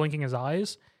pictures by blinking his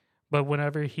eyes, but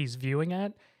whenever he's viewing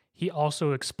it, he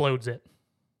also explodes it.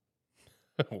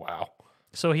 Wow.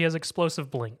 So he has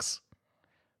explosive blinks.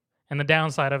 And the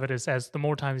downside of it is, as the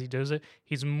more times he does it,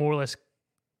 he's more or less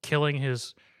killing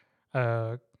his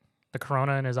the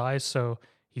corona in his eyes, so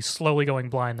he's slowly going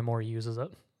blind the more he uses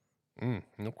it.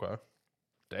 Okay.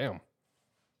 Damn.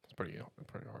 That's pretty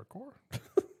hardcore.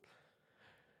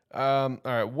 All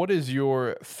right. What is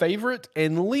your favorite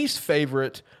and least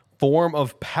favorite form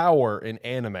of power in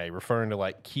anime? Referring to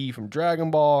like Ki from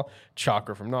Dragon Ball,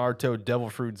 Chakra from Naruto, Devil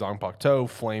Fruit, Zanpakuto,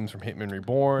 Flames from Hitman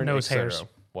Reborn, Nose etc. hairs.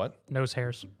 What? Nose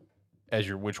hairs. As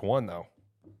your which one though?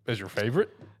 as your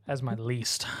favorite. as my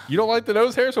least. You don't like the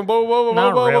nose hairs from Bo Bo Bo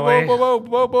Not Bo really. Bo Bo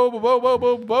Bo Bo Bo Bo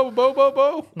Bo Bo Bo Bo Bo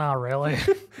Bo? Not really.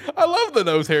 I love the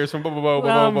nose hairs from Bo Bo Bo Bo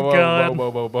I'm Bo Bo good.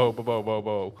 Bo Bo Bo Bo Bo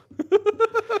Bo.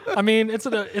 I mean, it's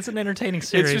an entertaining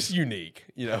series. It's just unique,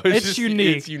 you know. It's just,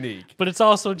 unique. It's unique. But it's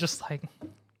also just like,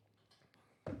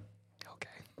 okay.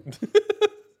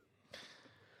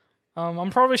 I'm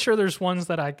probably sure there's ones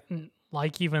that I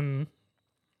like even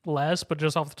less, but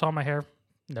just off the top of my hair,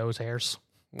 nose hairs.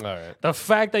 All right. The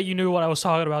fact that you knew what I was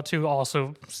talking about too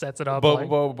also sets it up. Bo like,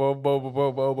 bo bo bo bo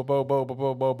bo bo bo bo bo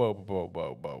bo bo bo bo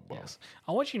bo bo bo. yes.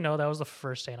 I want you to know that was the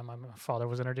first anime my father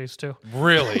was introduced to.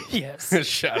 Really? Yes.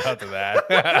 Shout out to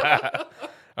that.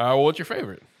 What's your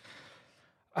favorite?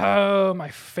 My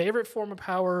favorite form of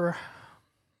power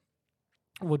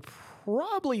would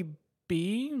probably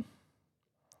be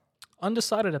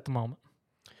undecided at the moment.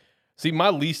 See, my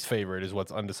least favorite is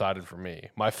what's undecided for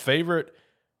me. My favorite,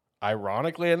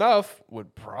 ironically enough,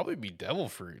 would probably be devil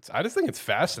fruits. I just think it's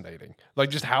fascinating.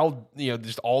 Like just how,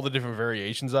 just all the different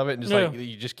variations of it and just like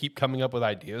you just keep coming up with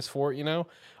ideas for it,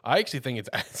 I actually think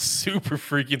it's super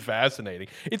freaking fascinating.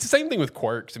 It's the same thing with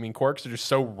quirks. I mean, quirks are just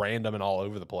so random and all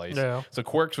over the place. Yeah. So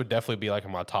quirks would definitely be like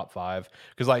in my top 5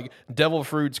 because like devil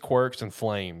fruits, quirks, and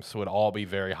flames would all be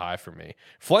very high for me.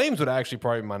 Flames would actually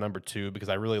probably be my number 2 because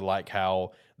I really like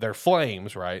how they're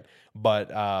flames, right? But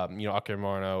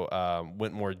Akira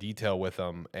went more detail with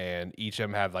them, and each of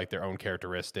them had like their own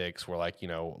characteristics. Where like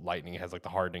lightning has like the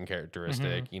hardening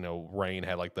characteristic. Rain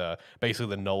had like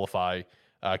basically the nullify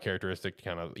characteristic to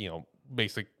kind of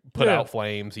basically put out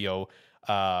flames. The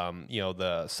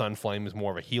sun flame is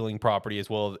more of a healing property as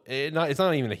well. It's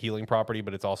not even a healing property,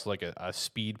 but it's also like a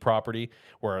speed property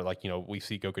where like we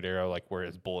see Gokudero like where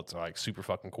his bullets are like super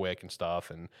fucking quick and stuff.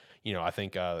 And I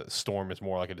think Storm is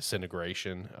more like a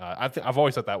disintegration. I've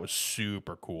always thought that was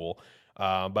super cool.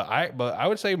 But I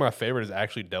would say my favorite is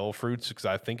actually Devil Fruits because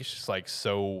I think it's just like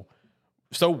so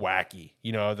wacky.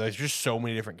 There's just so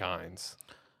many different kinds.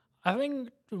 I think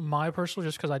my personal,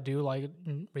 just because I do like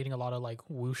reading a lot of like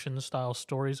Wuxin style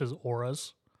stories, is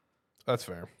auras. That's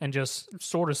fair. And just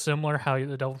sort of similar how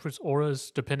the Devil Fruits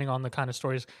auras, depending on the kind of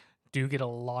stories, do get a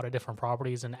lot of different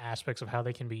properties and aspects of how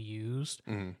they can be used.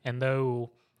 Mm-hmm. And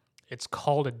though it's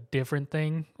called a different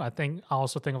thing, I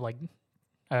also think of like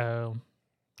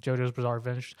JoJo's Bizarre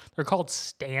Adventure. They're called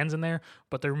stands in there,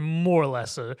 but they're more or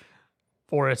less a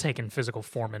aura taking physical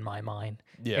form in my mind.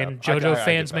 Yeah, and JoJo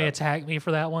fans may attack me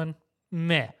for that one.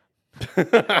 Meh.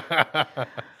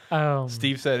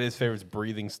 Steve said his favorite is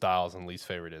breathing styles and least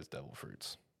favorite is devil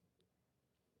fruits.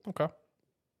 Okay.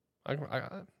 All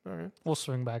right. We'll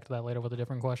swing back to that later with a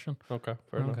different question. Okay.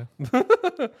 Fair enough.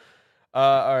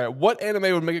 All right. What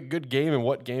anime would make a good game and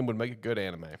what game would make a good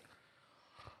anime?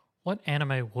 What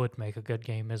anime would make a good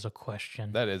game is a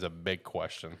question. That is a big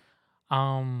question.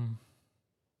 I'm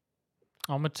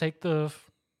gonna take the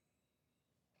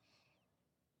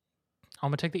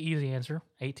easy answer.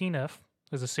 18F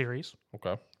is a series.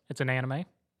 Okay. It's an anime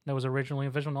that was originally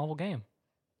a visual novel game.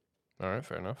 All right,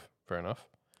 fair enough.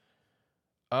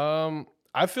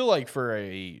 I feel like for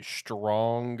a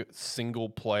strong single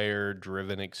player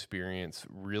driven experience,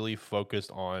 really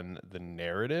focused on the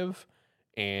narrative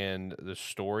and the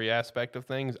story aspect of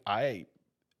things, may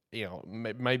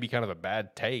be kind of a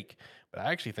bad take, but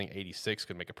I actually think 86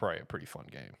 could make a pretty fun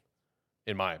game,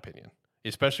 in my opinion,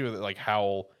 especially with like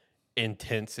how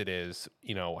intense it is,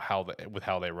 how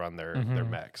they run their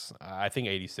mechs. I think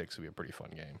 86 would be a pretty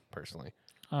fun game, personally.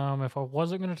 If I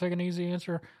wasn't going to take an easy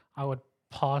answer, I would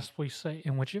possibly say,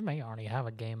 in which you may already have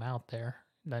a game out there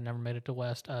that never made it to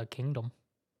West, Kingdom.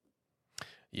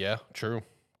 Yeah, true.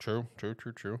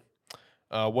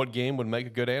 What game would make a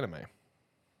good anime?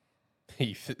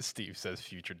 Steve says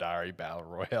Future Diary Battle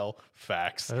Royale.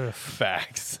 Facts. Ugh.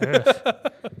 Facts.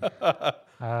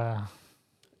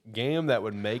 Game that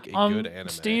would make a good anime.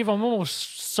 Steve, I'm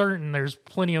almost certain there's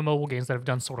plenty of mobile games that have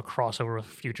done sort of crossover with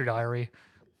Future Diary.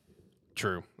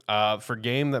 True. For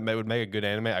game that would make a good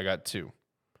anime, I got 2.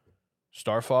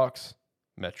 Star Fox,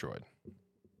 Metroid.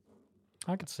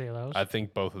 I could see those. I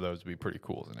think both of those would be pretty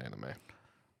cool as an anime.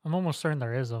 I'm almost certain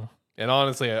there is a... And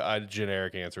honestly, a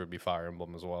generic answer would be Fire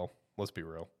Emblem as well. Let's be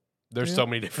real. There's so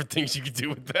many different things you could do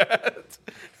with that.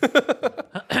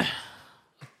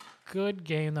 Good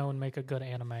game that would make a good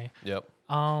anime. Yep.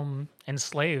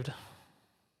 Enslaved.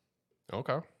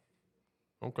 Okay.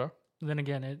 Then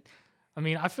again,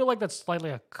 I feel like that's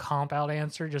slightly a comp-out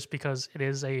answer just because it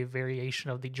is a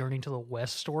variation of the Journey to the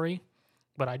West story.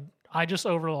 But I just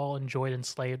overall enjoyed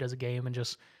Enslaved as a game and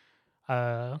just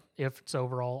if its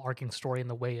overall arcing story and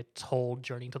the way it told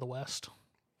Journey to the West.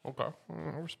 Okay.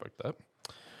 I respect that.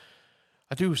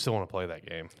 I do still want to play that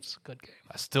game. It's a good game.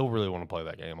 I still really want to play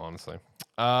that game, honestly.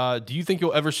 Do you think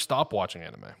you'll ever stop watching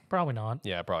anime? Probably not.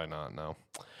 Yeah, probably not. No.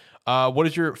 What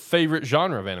is your favorite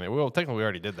genre of anime? Well, technically, we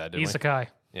already did that, didn't we? Isekai.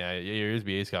 Yeah, yours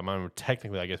be Isekai. Mine would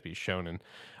technically, I guess, be Shonen.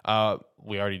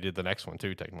 We already did the next one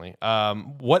too, technically.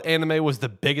 What anime was the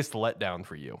biggest letdown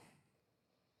for you?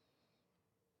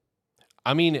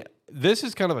 I mean, this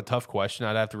is kind of a tough question.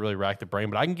 I'd have to really rack the brain,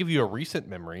 but I can give you a recent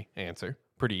memory answer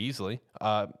pretty easily.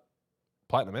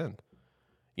 Platinum End.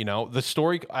 You know, the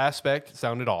story aspect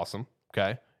sounded awesome.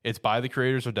 Okay. It's by the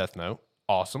creators of Death Note.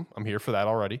 Awesome. I'm here for that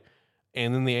already.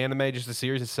 And then the anime, just the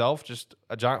series itself, just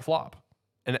a giant flop.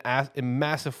 A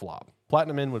massive flop.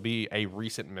 Platinum End would be a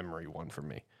recent memory one for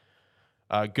me.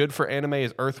 Good for anime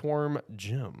is Earthworm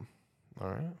Jim. All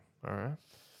right.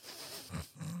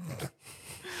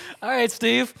 All right,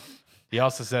 Steve. He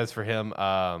also says for him,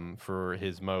 for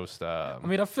his most... I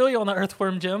mean, I feel you on the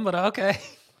Earthworm Jim, but okay.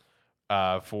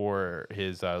 For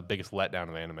his biggest letdown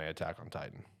of anime, Attack on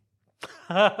Titan.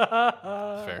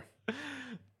 Fair.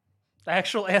 The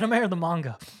actual anime or the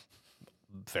manga?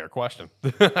 Fair question.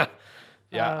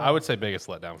 Yeah, I would say biggest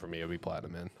letdown for me would be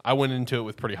Platinum End. I went into it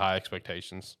with pretty high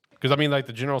expectations. Because, I mean, like,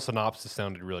 the general synopsis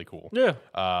sounded really cool. Yeah.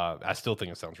 I still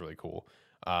think it sounds really cool.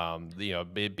 You know,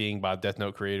 it being by Death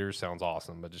Note creators sounds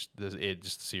awesome, but the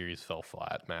series fell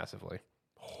flat massively.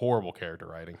 Horrible character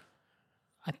writing.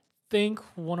 I think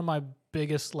one of my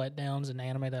biggest letdowns in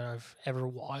anime that I've ever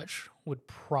watched would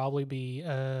probably be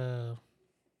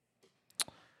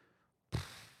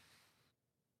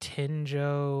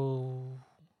Tenjo.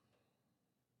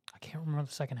 I can't remember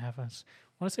the second half. I want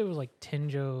to say it was like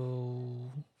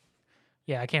Tenjo.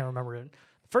 Yeah, I can't remember it.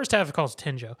 The first half it calls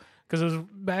Tenjo because it was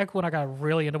back when I got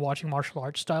really into watching martial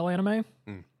arts style anime.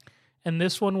 And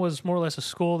this one was more or less a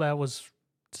school that was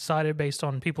decided based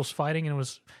on people's fighting, and it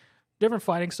was different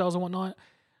fighting styles and whatnot.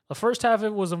 The first half of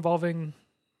it was involving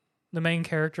the main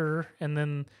character and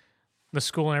then the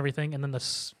school and everything, and then the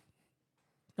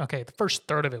first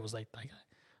third of it was like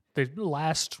the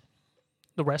rest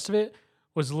of it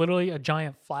was literally a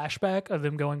giant flashback of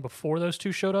them going before those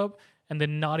two showed up and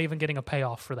then not even getting a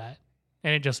payoff for that.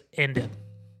 And it just ended.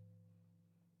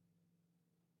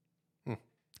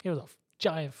 It was a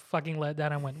giant fucking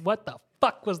letdown. I went, what the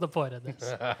fuck was the point of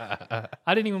this? I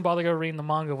didn't even bother go reading the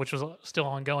manga, which was still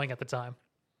ongoing at the time.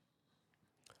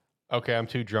 Okay, I'm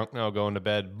too drunk now. Going to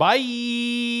bed.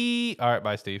 Bye. All right,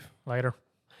 bye, Steve. Later.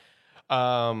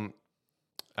 So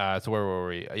where were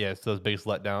we? Yeah, it's those biggest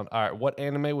letdown. All right, what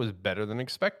anime was better than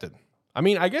expected? I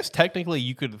mean, I guess technically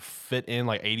you could fit in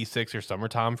like 86 or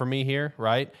Summertime for me here,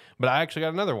 right? But I actually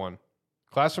got another one.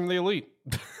 Classroom of the Elite.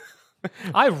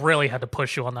 I really had to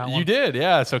push you on that one. You did,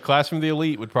 yeah. So Classroom of the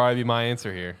Elite would probably be my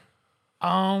answer here.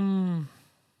 And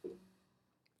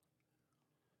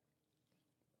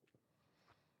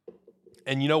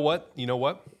you know what?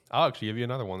 I'll actually give you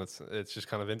another one it's just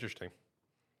kind of interesting.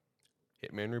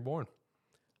 Hitman Reborn.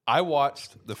 I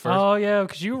watched the first... Oh, yeah,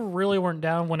 because you really weren't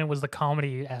down when it was the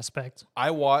comedy aspect.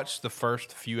 I watched the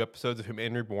first few episodes of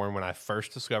Hitman Reborn when I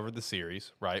first discovered the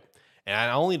series, right? And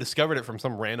I only discovered it from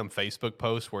some random Facebook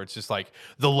post where it's just like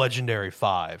the Legendary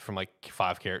Five from like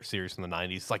 5 series from the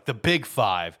 90s. It's like the Big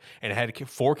Five. And it had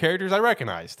 4 characters I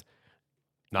recognized.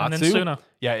 Natsu. And then Suna.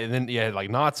 Yeah, and then you had like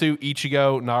Natsu,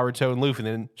 Ichigo, Naruto, and Luffy. And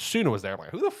then Suna was there. I'm like,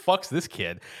 who the fuck's this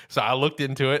kid? So I looked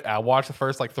into it. I watched the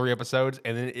first like 3 episodes.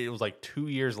 And then it was like 2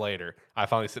 years later, I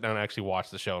finally sit down and actually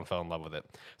watched the show and fell in love with it.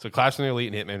 So Classroom of the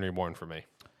Elite and Hitman Reborn for me.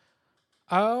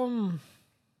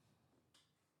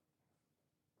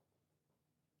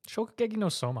 Shokugeki no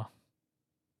Soma.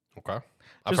 Okay.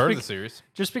 I've heard of the series.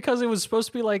 Just because it was supposed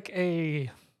to be like it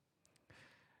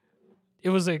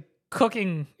was a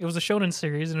shonen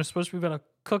series, and it was supposed to be about a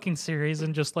cooking series,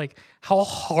 and just like how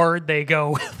hard they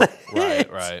go with it.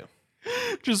 Right.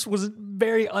 Just was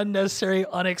very unnecessary,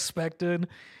 unexpected,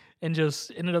 and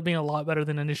just ended up being a lot better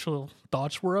than initial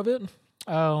thoughts were of it.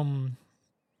 Another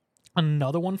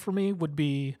one for me would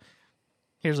be,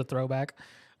 here's a throwback,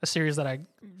 a series that I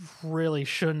really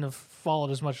shouldn't have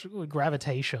followed as much,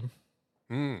 Gravitation.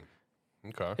 Okay.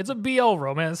 It's a BL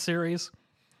romance series.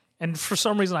 And for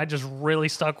some reason, I just really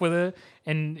stuck with it,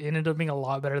 and it ended up being a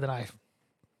lot better than I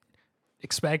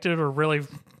expected, or really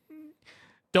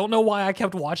don't know why I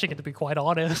kept watching it, to be quite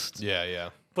honest. Yeah.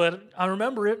 But I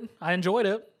remember it. I enjoyed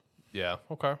it. Yeah.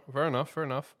 Okay. Fair enough.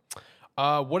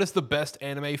 What is the best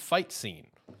anime fight scene?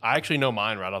 I actually know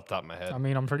mine right off the top of my head. I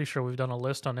mean, I'm pretty sure we've done a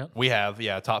list on it. We have,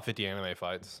 top 50 anime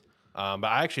fights. But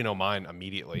I actually know mine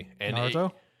immediately. And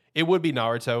Naruto? It would be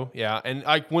Naruto, yeah. And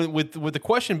with the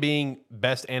question being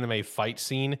best anime fight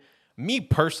scene, me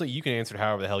personally, you can answer it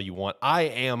however the hell you want. I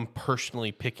am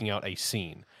personally picking out a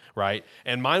scene, right?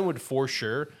 And mine would for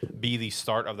sure be the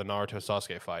start of the Naruto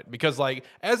Sasuke fight because, like,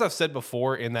 as I've said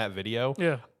before in that video,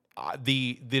 Yeah.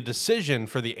 the decision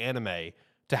for the anime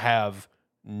to have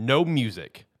no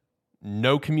music,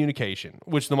 no communication,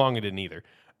 which the manga didn't either,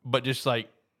 but just like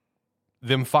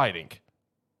them fighting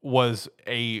was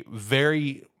a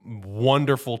very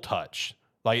wonderful touch.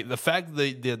 Like the fact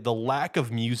that the lack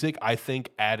of music, I think,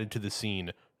 added to the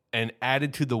scene and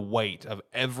added to the weight of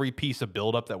every piece of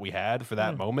buildup that we had for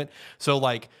that moment. So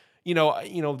like,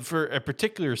 for a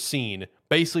particular scene,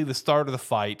 basically the start of the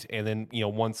fight, and then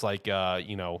once like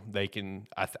they can,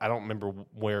 I don't remember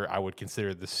where I would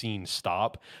consider the scene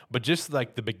stop, but just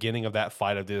like the beginning of that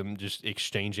fight of them just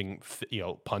exchanging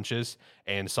punches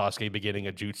and Sasuke beginning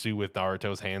a jutsu with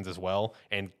Naruto's hands as well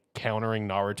and countering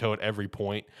Naruto at every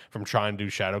point from trying to do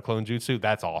Shadow Clone Jutsu,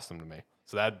 that's awesome to me.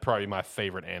 So that'd probably be my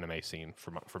favorite anime scene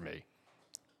for me.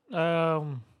 I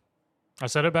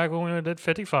said it back when we did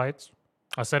 50 fights.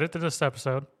 I said it to this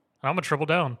episode. I'm gonna triple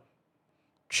down.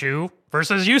 Chu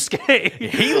versus Yusuke.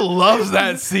 He loves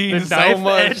that scene The so knife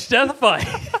much. edge death fight.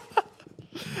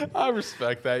 I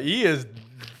respect that. He is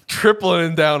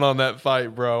tripling down on that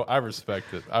fight, bro. I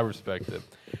respect it.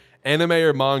 Anime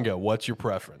or manga? What's your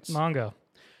preference? Manga.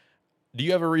 Do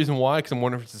you have a reason why? Because I'm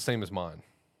wondering if it's the same as mine.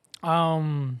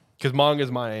 Because manga is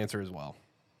my answer as well.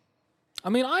 I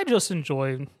mean, I just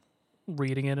enjoy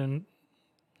reading it, and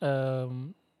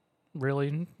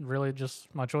really just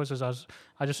my choices.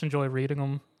 I just enjoy reading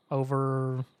them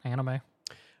over anime.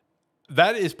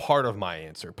 That is part of my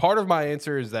answer. Part of my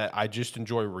answer is that I just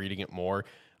enjoy reading it more.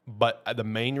 But the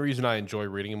main reason I enjoy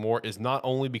reading it more is not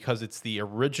only because it's the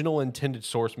original intended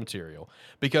source material.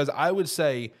 Because I would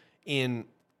say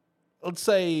let's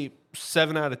say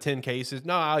 7 out of 10 cases.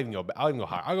 No, I'll even go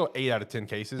higher. I'll go 8 out of 10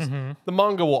 cases. Mm-hmm. The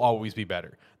manga will always be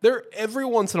better. Every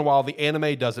once in a while, the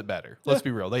anime does it better. Let's be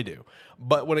real, they do.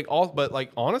 But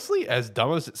honestly, as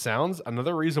dumb as it sounds,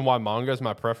 another reason why manga is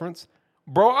my preference.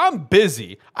 Bro, I'm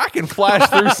busy. I can flash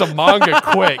through some manga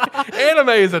quick. Anime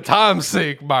is a time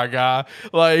sink, my guy.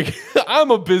 Like,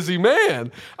 I'm a busy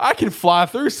man. I can fly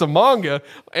through some manga.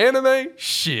 Anime,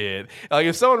 shit. Like,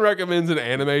 if someone recommends an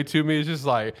anime to me, it's just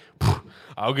like,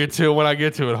 I'll get to it when I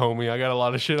get to it, homie. I got a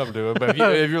lot of shit I'm doing. But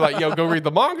if you're like, yo, go read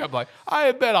the manga, I'm like,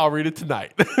 I bet I'll read it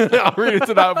tonight. I'll read it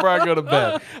tonight before I go to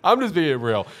bed. I'm just being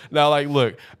real. Now, like,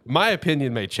 look, my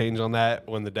opinion may change on that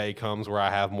when the day comes where I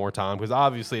have more time. Because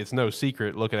obviously, it's no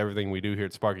secret. Look at everything we do here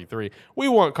at Sparky 3. We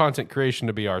want content creation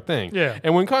to be our thing. Yeah.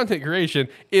 And when content creation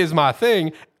is my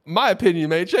thing, my opinion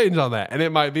may change on that. And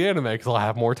it might be anime because I'll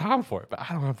have more time for it. But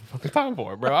I don't have the fucking time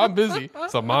for it, bro. I'm busy.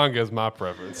 So manga is my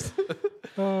preference.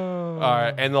 All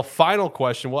right, and the final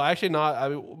question. Well, actually, not. I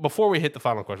mean, before we hit the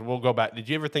final question, we'll go back. Did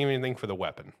you ever think of anything for the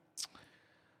weapon?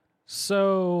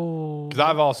 So, Because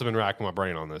I've also been racking my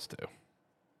brain on this too.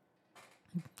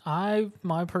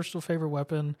 my personal favorite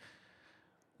weapon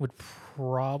would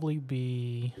probably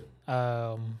be,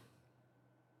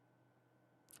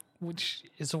 which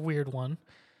is a weird one.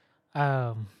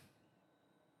 The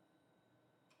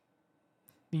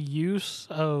use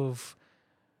of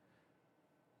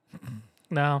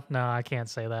no, I can't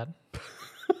say that.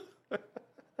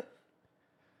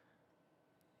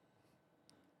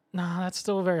 Nah, that's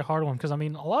still a very hard one because I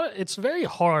mean, it's very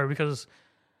hard because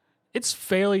it's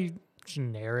fairly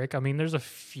generic. I mean, there's a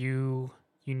few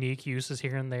unique uses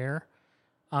here and there.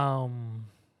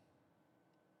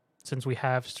 Since we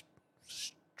have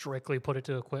strictly put it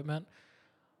to equipment,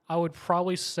 I would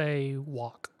probably say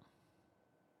walk.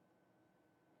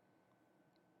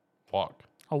 Walk.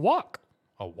 A walk.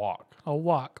 A walk. A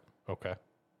walk. Okay.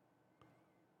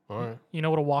 All right. You know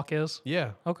what a walk is?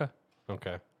 Yeah. Okay.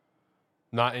 Okay.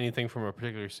 Not anything from a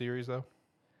particular series though.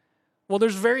 Well,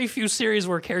 there's very few series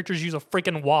where characters use a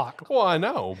freaking walk. Well, I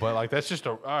know, but like that's just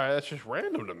that's just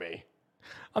random to me.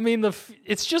 I mean,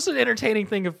 it's just an entertaining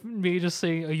thing of me just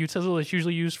saying a utensil that's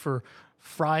usually used for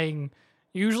frying,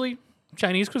 usually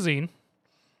Chinese cuisine,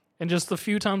 and just the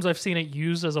few times I've seen it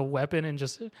used as a weapon and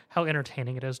just how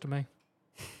entertaining it is to me.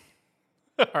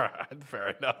 All right, fair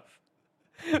enough.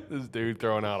 This dude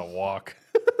throwing out a walk.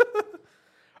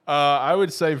 I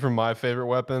would say for my favorite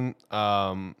weapon,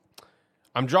 I'm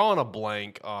drawing a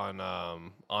blank on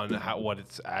what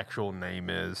its actual name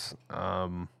is.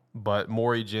 But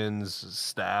Morihjin's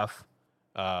staff.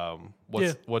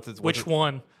 Which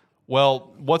one?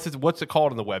 Well, what's it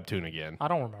called in the webtoon again? I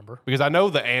don't remember. Because I know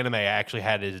the anime actually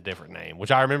had it as a different name,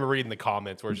 which I remember reading the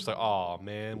comments where it's just like, oh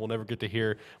man, we'll never get to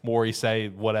hear Mori say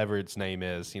whatever its name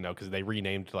is, because they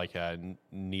renamed it like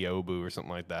Niobu or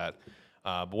something like that.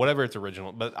 But whatever its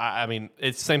original. But I mean,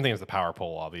 it's the same thing as the power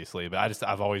pole, obviously. But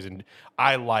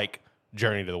I like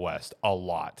Journey to the West a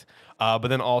lot. But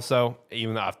then also,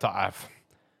 even though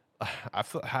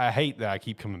I hate that I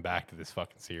keep coming back to this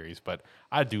fucking series, but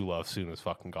I do love Suna's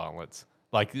fucking gauntlets.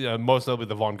 Like most of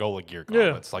the Von Gola gear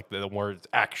gauntlets, like the where it's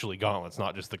actually gauntlets,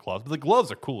 not just the gloves. But the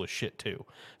gloves are cool as shit too,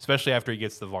 especially after he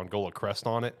gets the Von Gola crest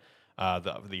on it.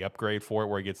 The upgrade for it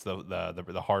where he gets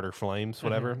the harder flames,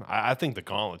 whatever. I think the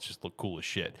gauntlets just look cool as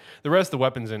shit. The rest of the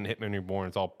weapons in Hitman Reborn,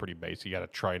 it's all pretty basic. You got a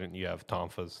trident, you have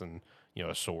tonfas, and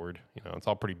a sword. It's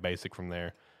all pretty basic from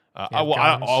there.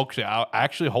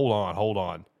 Actually, hold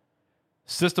on.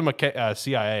 System of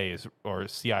CIA or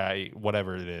CIA,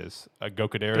 whatever it is,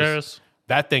 Gokudaris.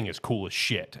 That thing is cool as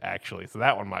shit, actually. So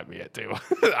that one might be it too.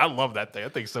 I love that thing.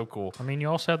 That thing's so cool. I mean, you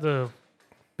also had the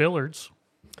Billards.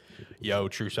 Yo,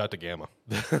 true. Shout out to Gamma.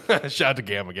 Shout out to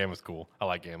Gamma. Gamma's cool. I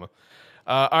like Gamma.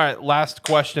 All right, last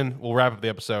question. We'll wrap up the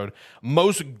episode.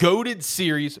 Most goated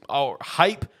series or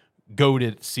hype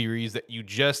goated series that you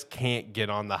just can't get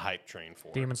on the hype train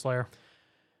for. Demon Slayer.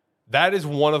 That is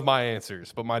one of my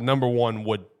answers, but my number one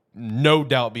would no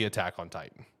doubt be Attack on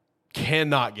Titan.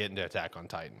 Cannot get into Attack on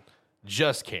Titan.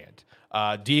 Just can't.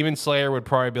 Demon Slayer would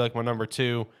probably be like my number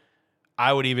 2.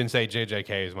 I would even say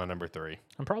JJK is my number 3.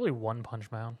 I'm probably One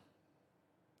Punch Man.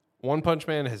 One Punch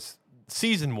Man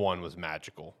season 1 was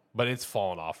magical, but it's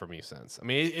fallen off for me since. I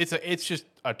mean, it's just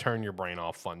a turn your brain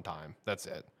off fun time. That's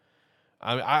it.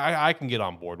 I can get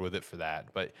on board with it for that,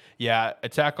 but yeah,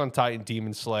 Attack on Titan,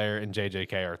 Demon Slayer, and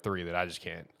JJK are 3 that I just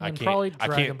can't. And probably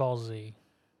Dragon Ball Z.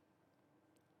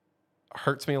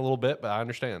 Hurts me a little bit, but I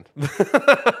understand.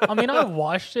 I mean, I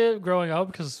watched it growing up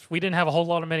because we didn't have a whole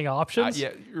lot of many options.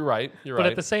 Yeah, you're right. But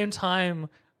at the same time,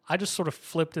 I just sort of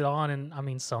flipped it on, and I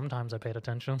mean, sometimes I paid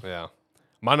attention. Yeah,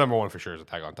 my number 1 for sure is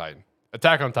Attack on Titan.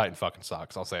 Attack on Titan fucking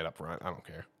sucks. I'll say it up front. I don't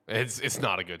care. It's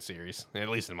not a good series, at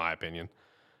least in my opinion.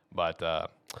 But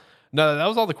no, that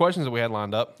was all the questions that we had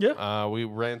lined up. Yeah, we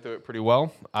ran through it pretty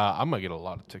well. I'm gonna get a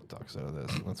lot of TikToks out of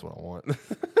this. That's what I want.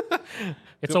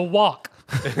 It's a walk.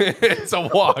 It's a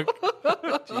walk.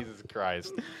 Jesus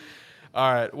Christ.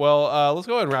 All right. Well, let's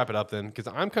go ahead and wrap it up then, because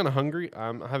I'm kind of hungry.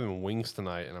 I'm having wings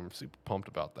tonight, and I'm super pumped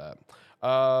about that.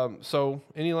 So,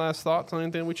 any last thoughts on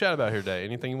anything we chat about here today?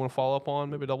 Anything you want to follow up on?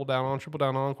 Maybe double down on, triple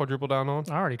down on, quadruple down on?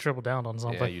 I already tripled down on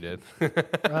something. Yeah, you did.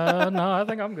 No, I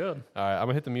think I'm good. All right. I'm going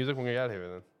to hit the music when we get out of here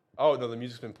then. Oh, no, the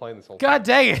music's been playing this whole God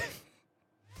dang it.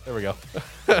 There we go.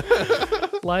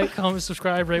 Like, comment,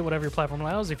 subscribe, rate whatever your platform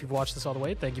allows. If you've watched this all the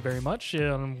way, thank you very much.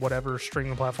 On whatever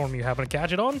streaming platform you happen to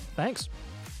catch it on, thanks.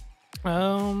 Yeah,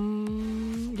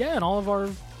 and all of our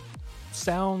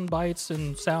sound bites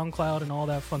and SoundCloud and all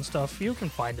that fun stuff, you can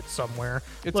find it somewhere.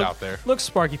 It's out there. Look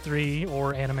Sparky3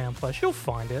 or Animan Flesh, you'll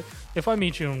find it. If I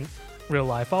meet you in real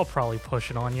life, I'll probably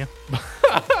push it on you.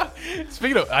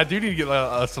 Speaking of, I do need to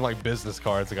get some like business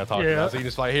cards like I talked about. So you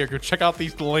just like, here, go check out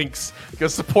these links. Go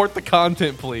support the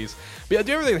content, please. But yeah,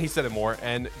 do everything that he said and more,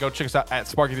 and go check us out at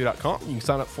sparky3.com. You can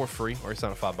sign up for free, or you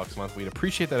sign up $5 a month. We'd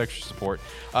appreciate that extra support.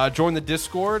 Join the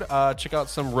Discord. Check out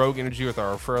some Rogue Energy with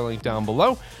our referral link down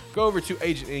below. Go over to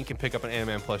Agent Ink and pick up an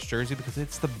Animan Plus jersey, because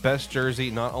it's the best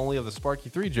jersey, not only of the Sparky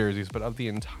 3 jerseys, but of the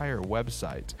entire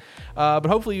website. But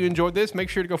hopefully you enjoyed this. Make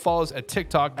sure to go follow us at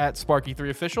TikTok at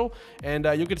Sparky3Official, and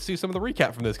you'll get to see some of the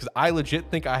recap from this, because I legit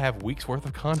think I have weeks worth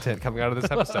of content coming out of this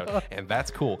episode, and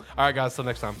that's cool. All right, guys, till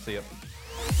next time. See ya.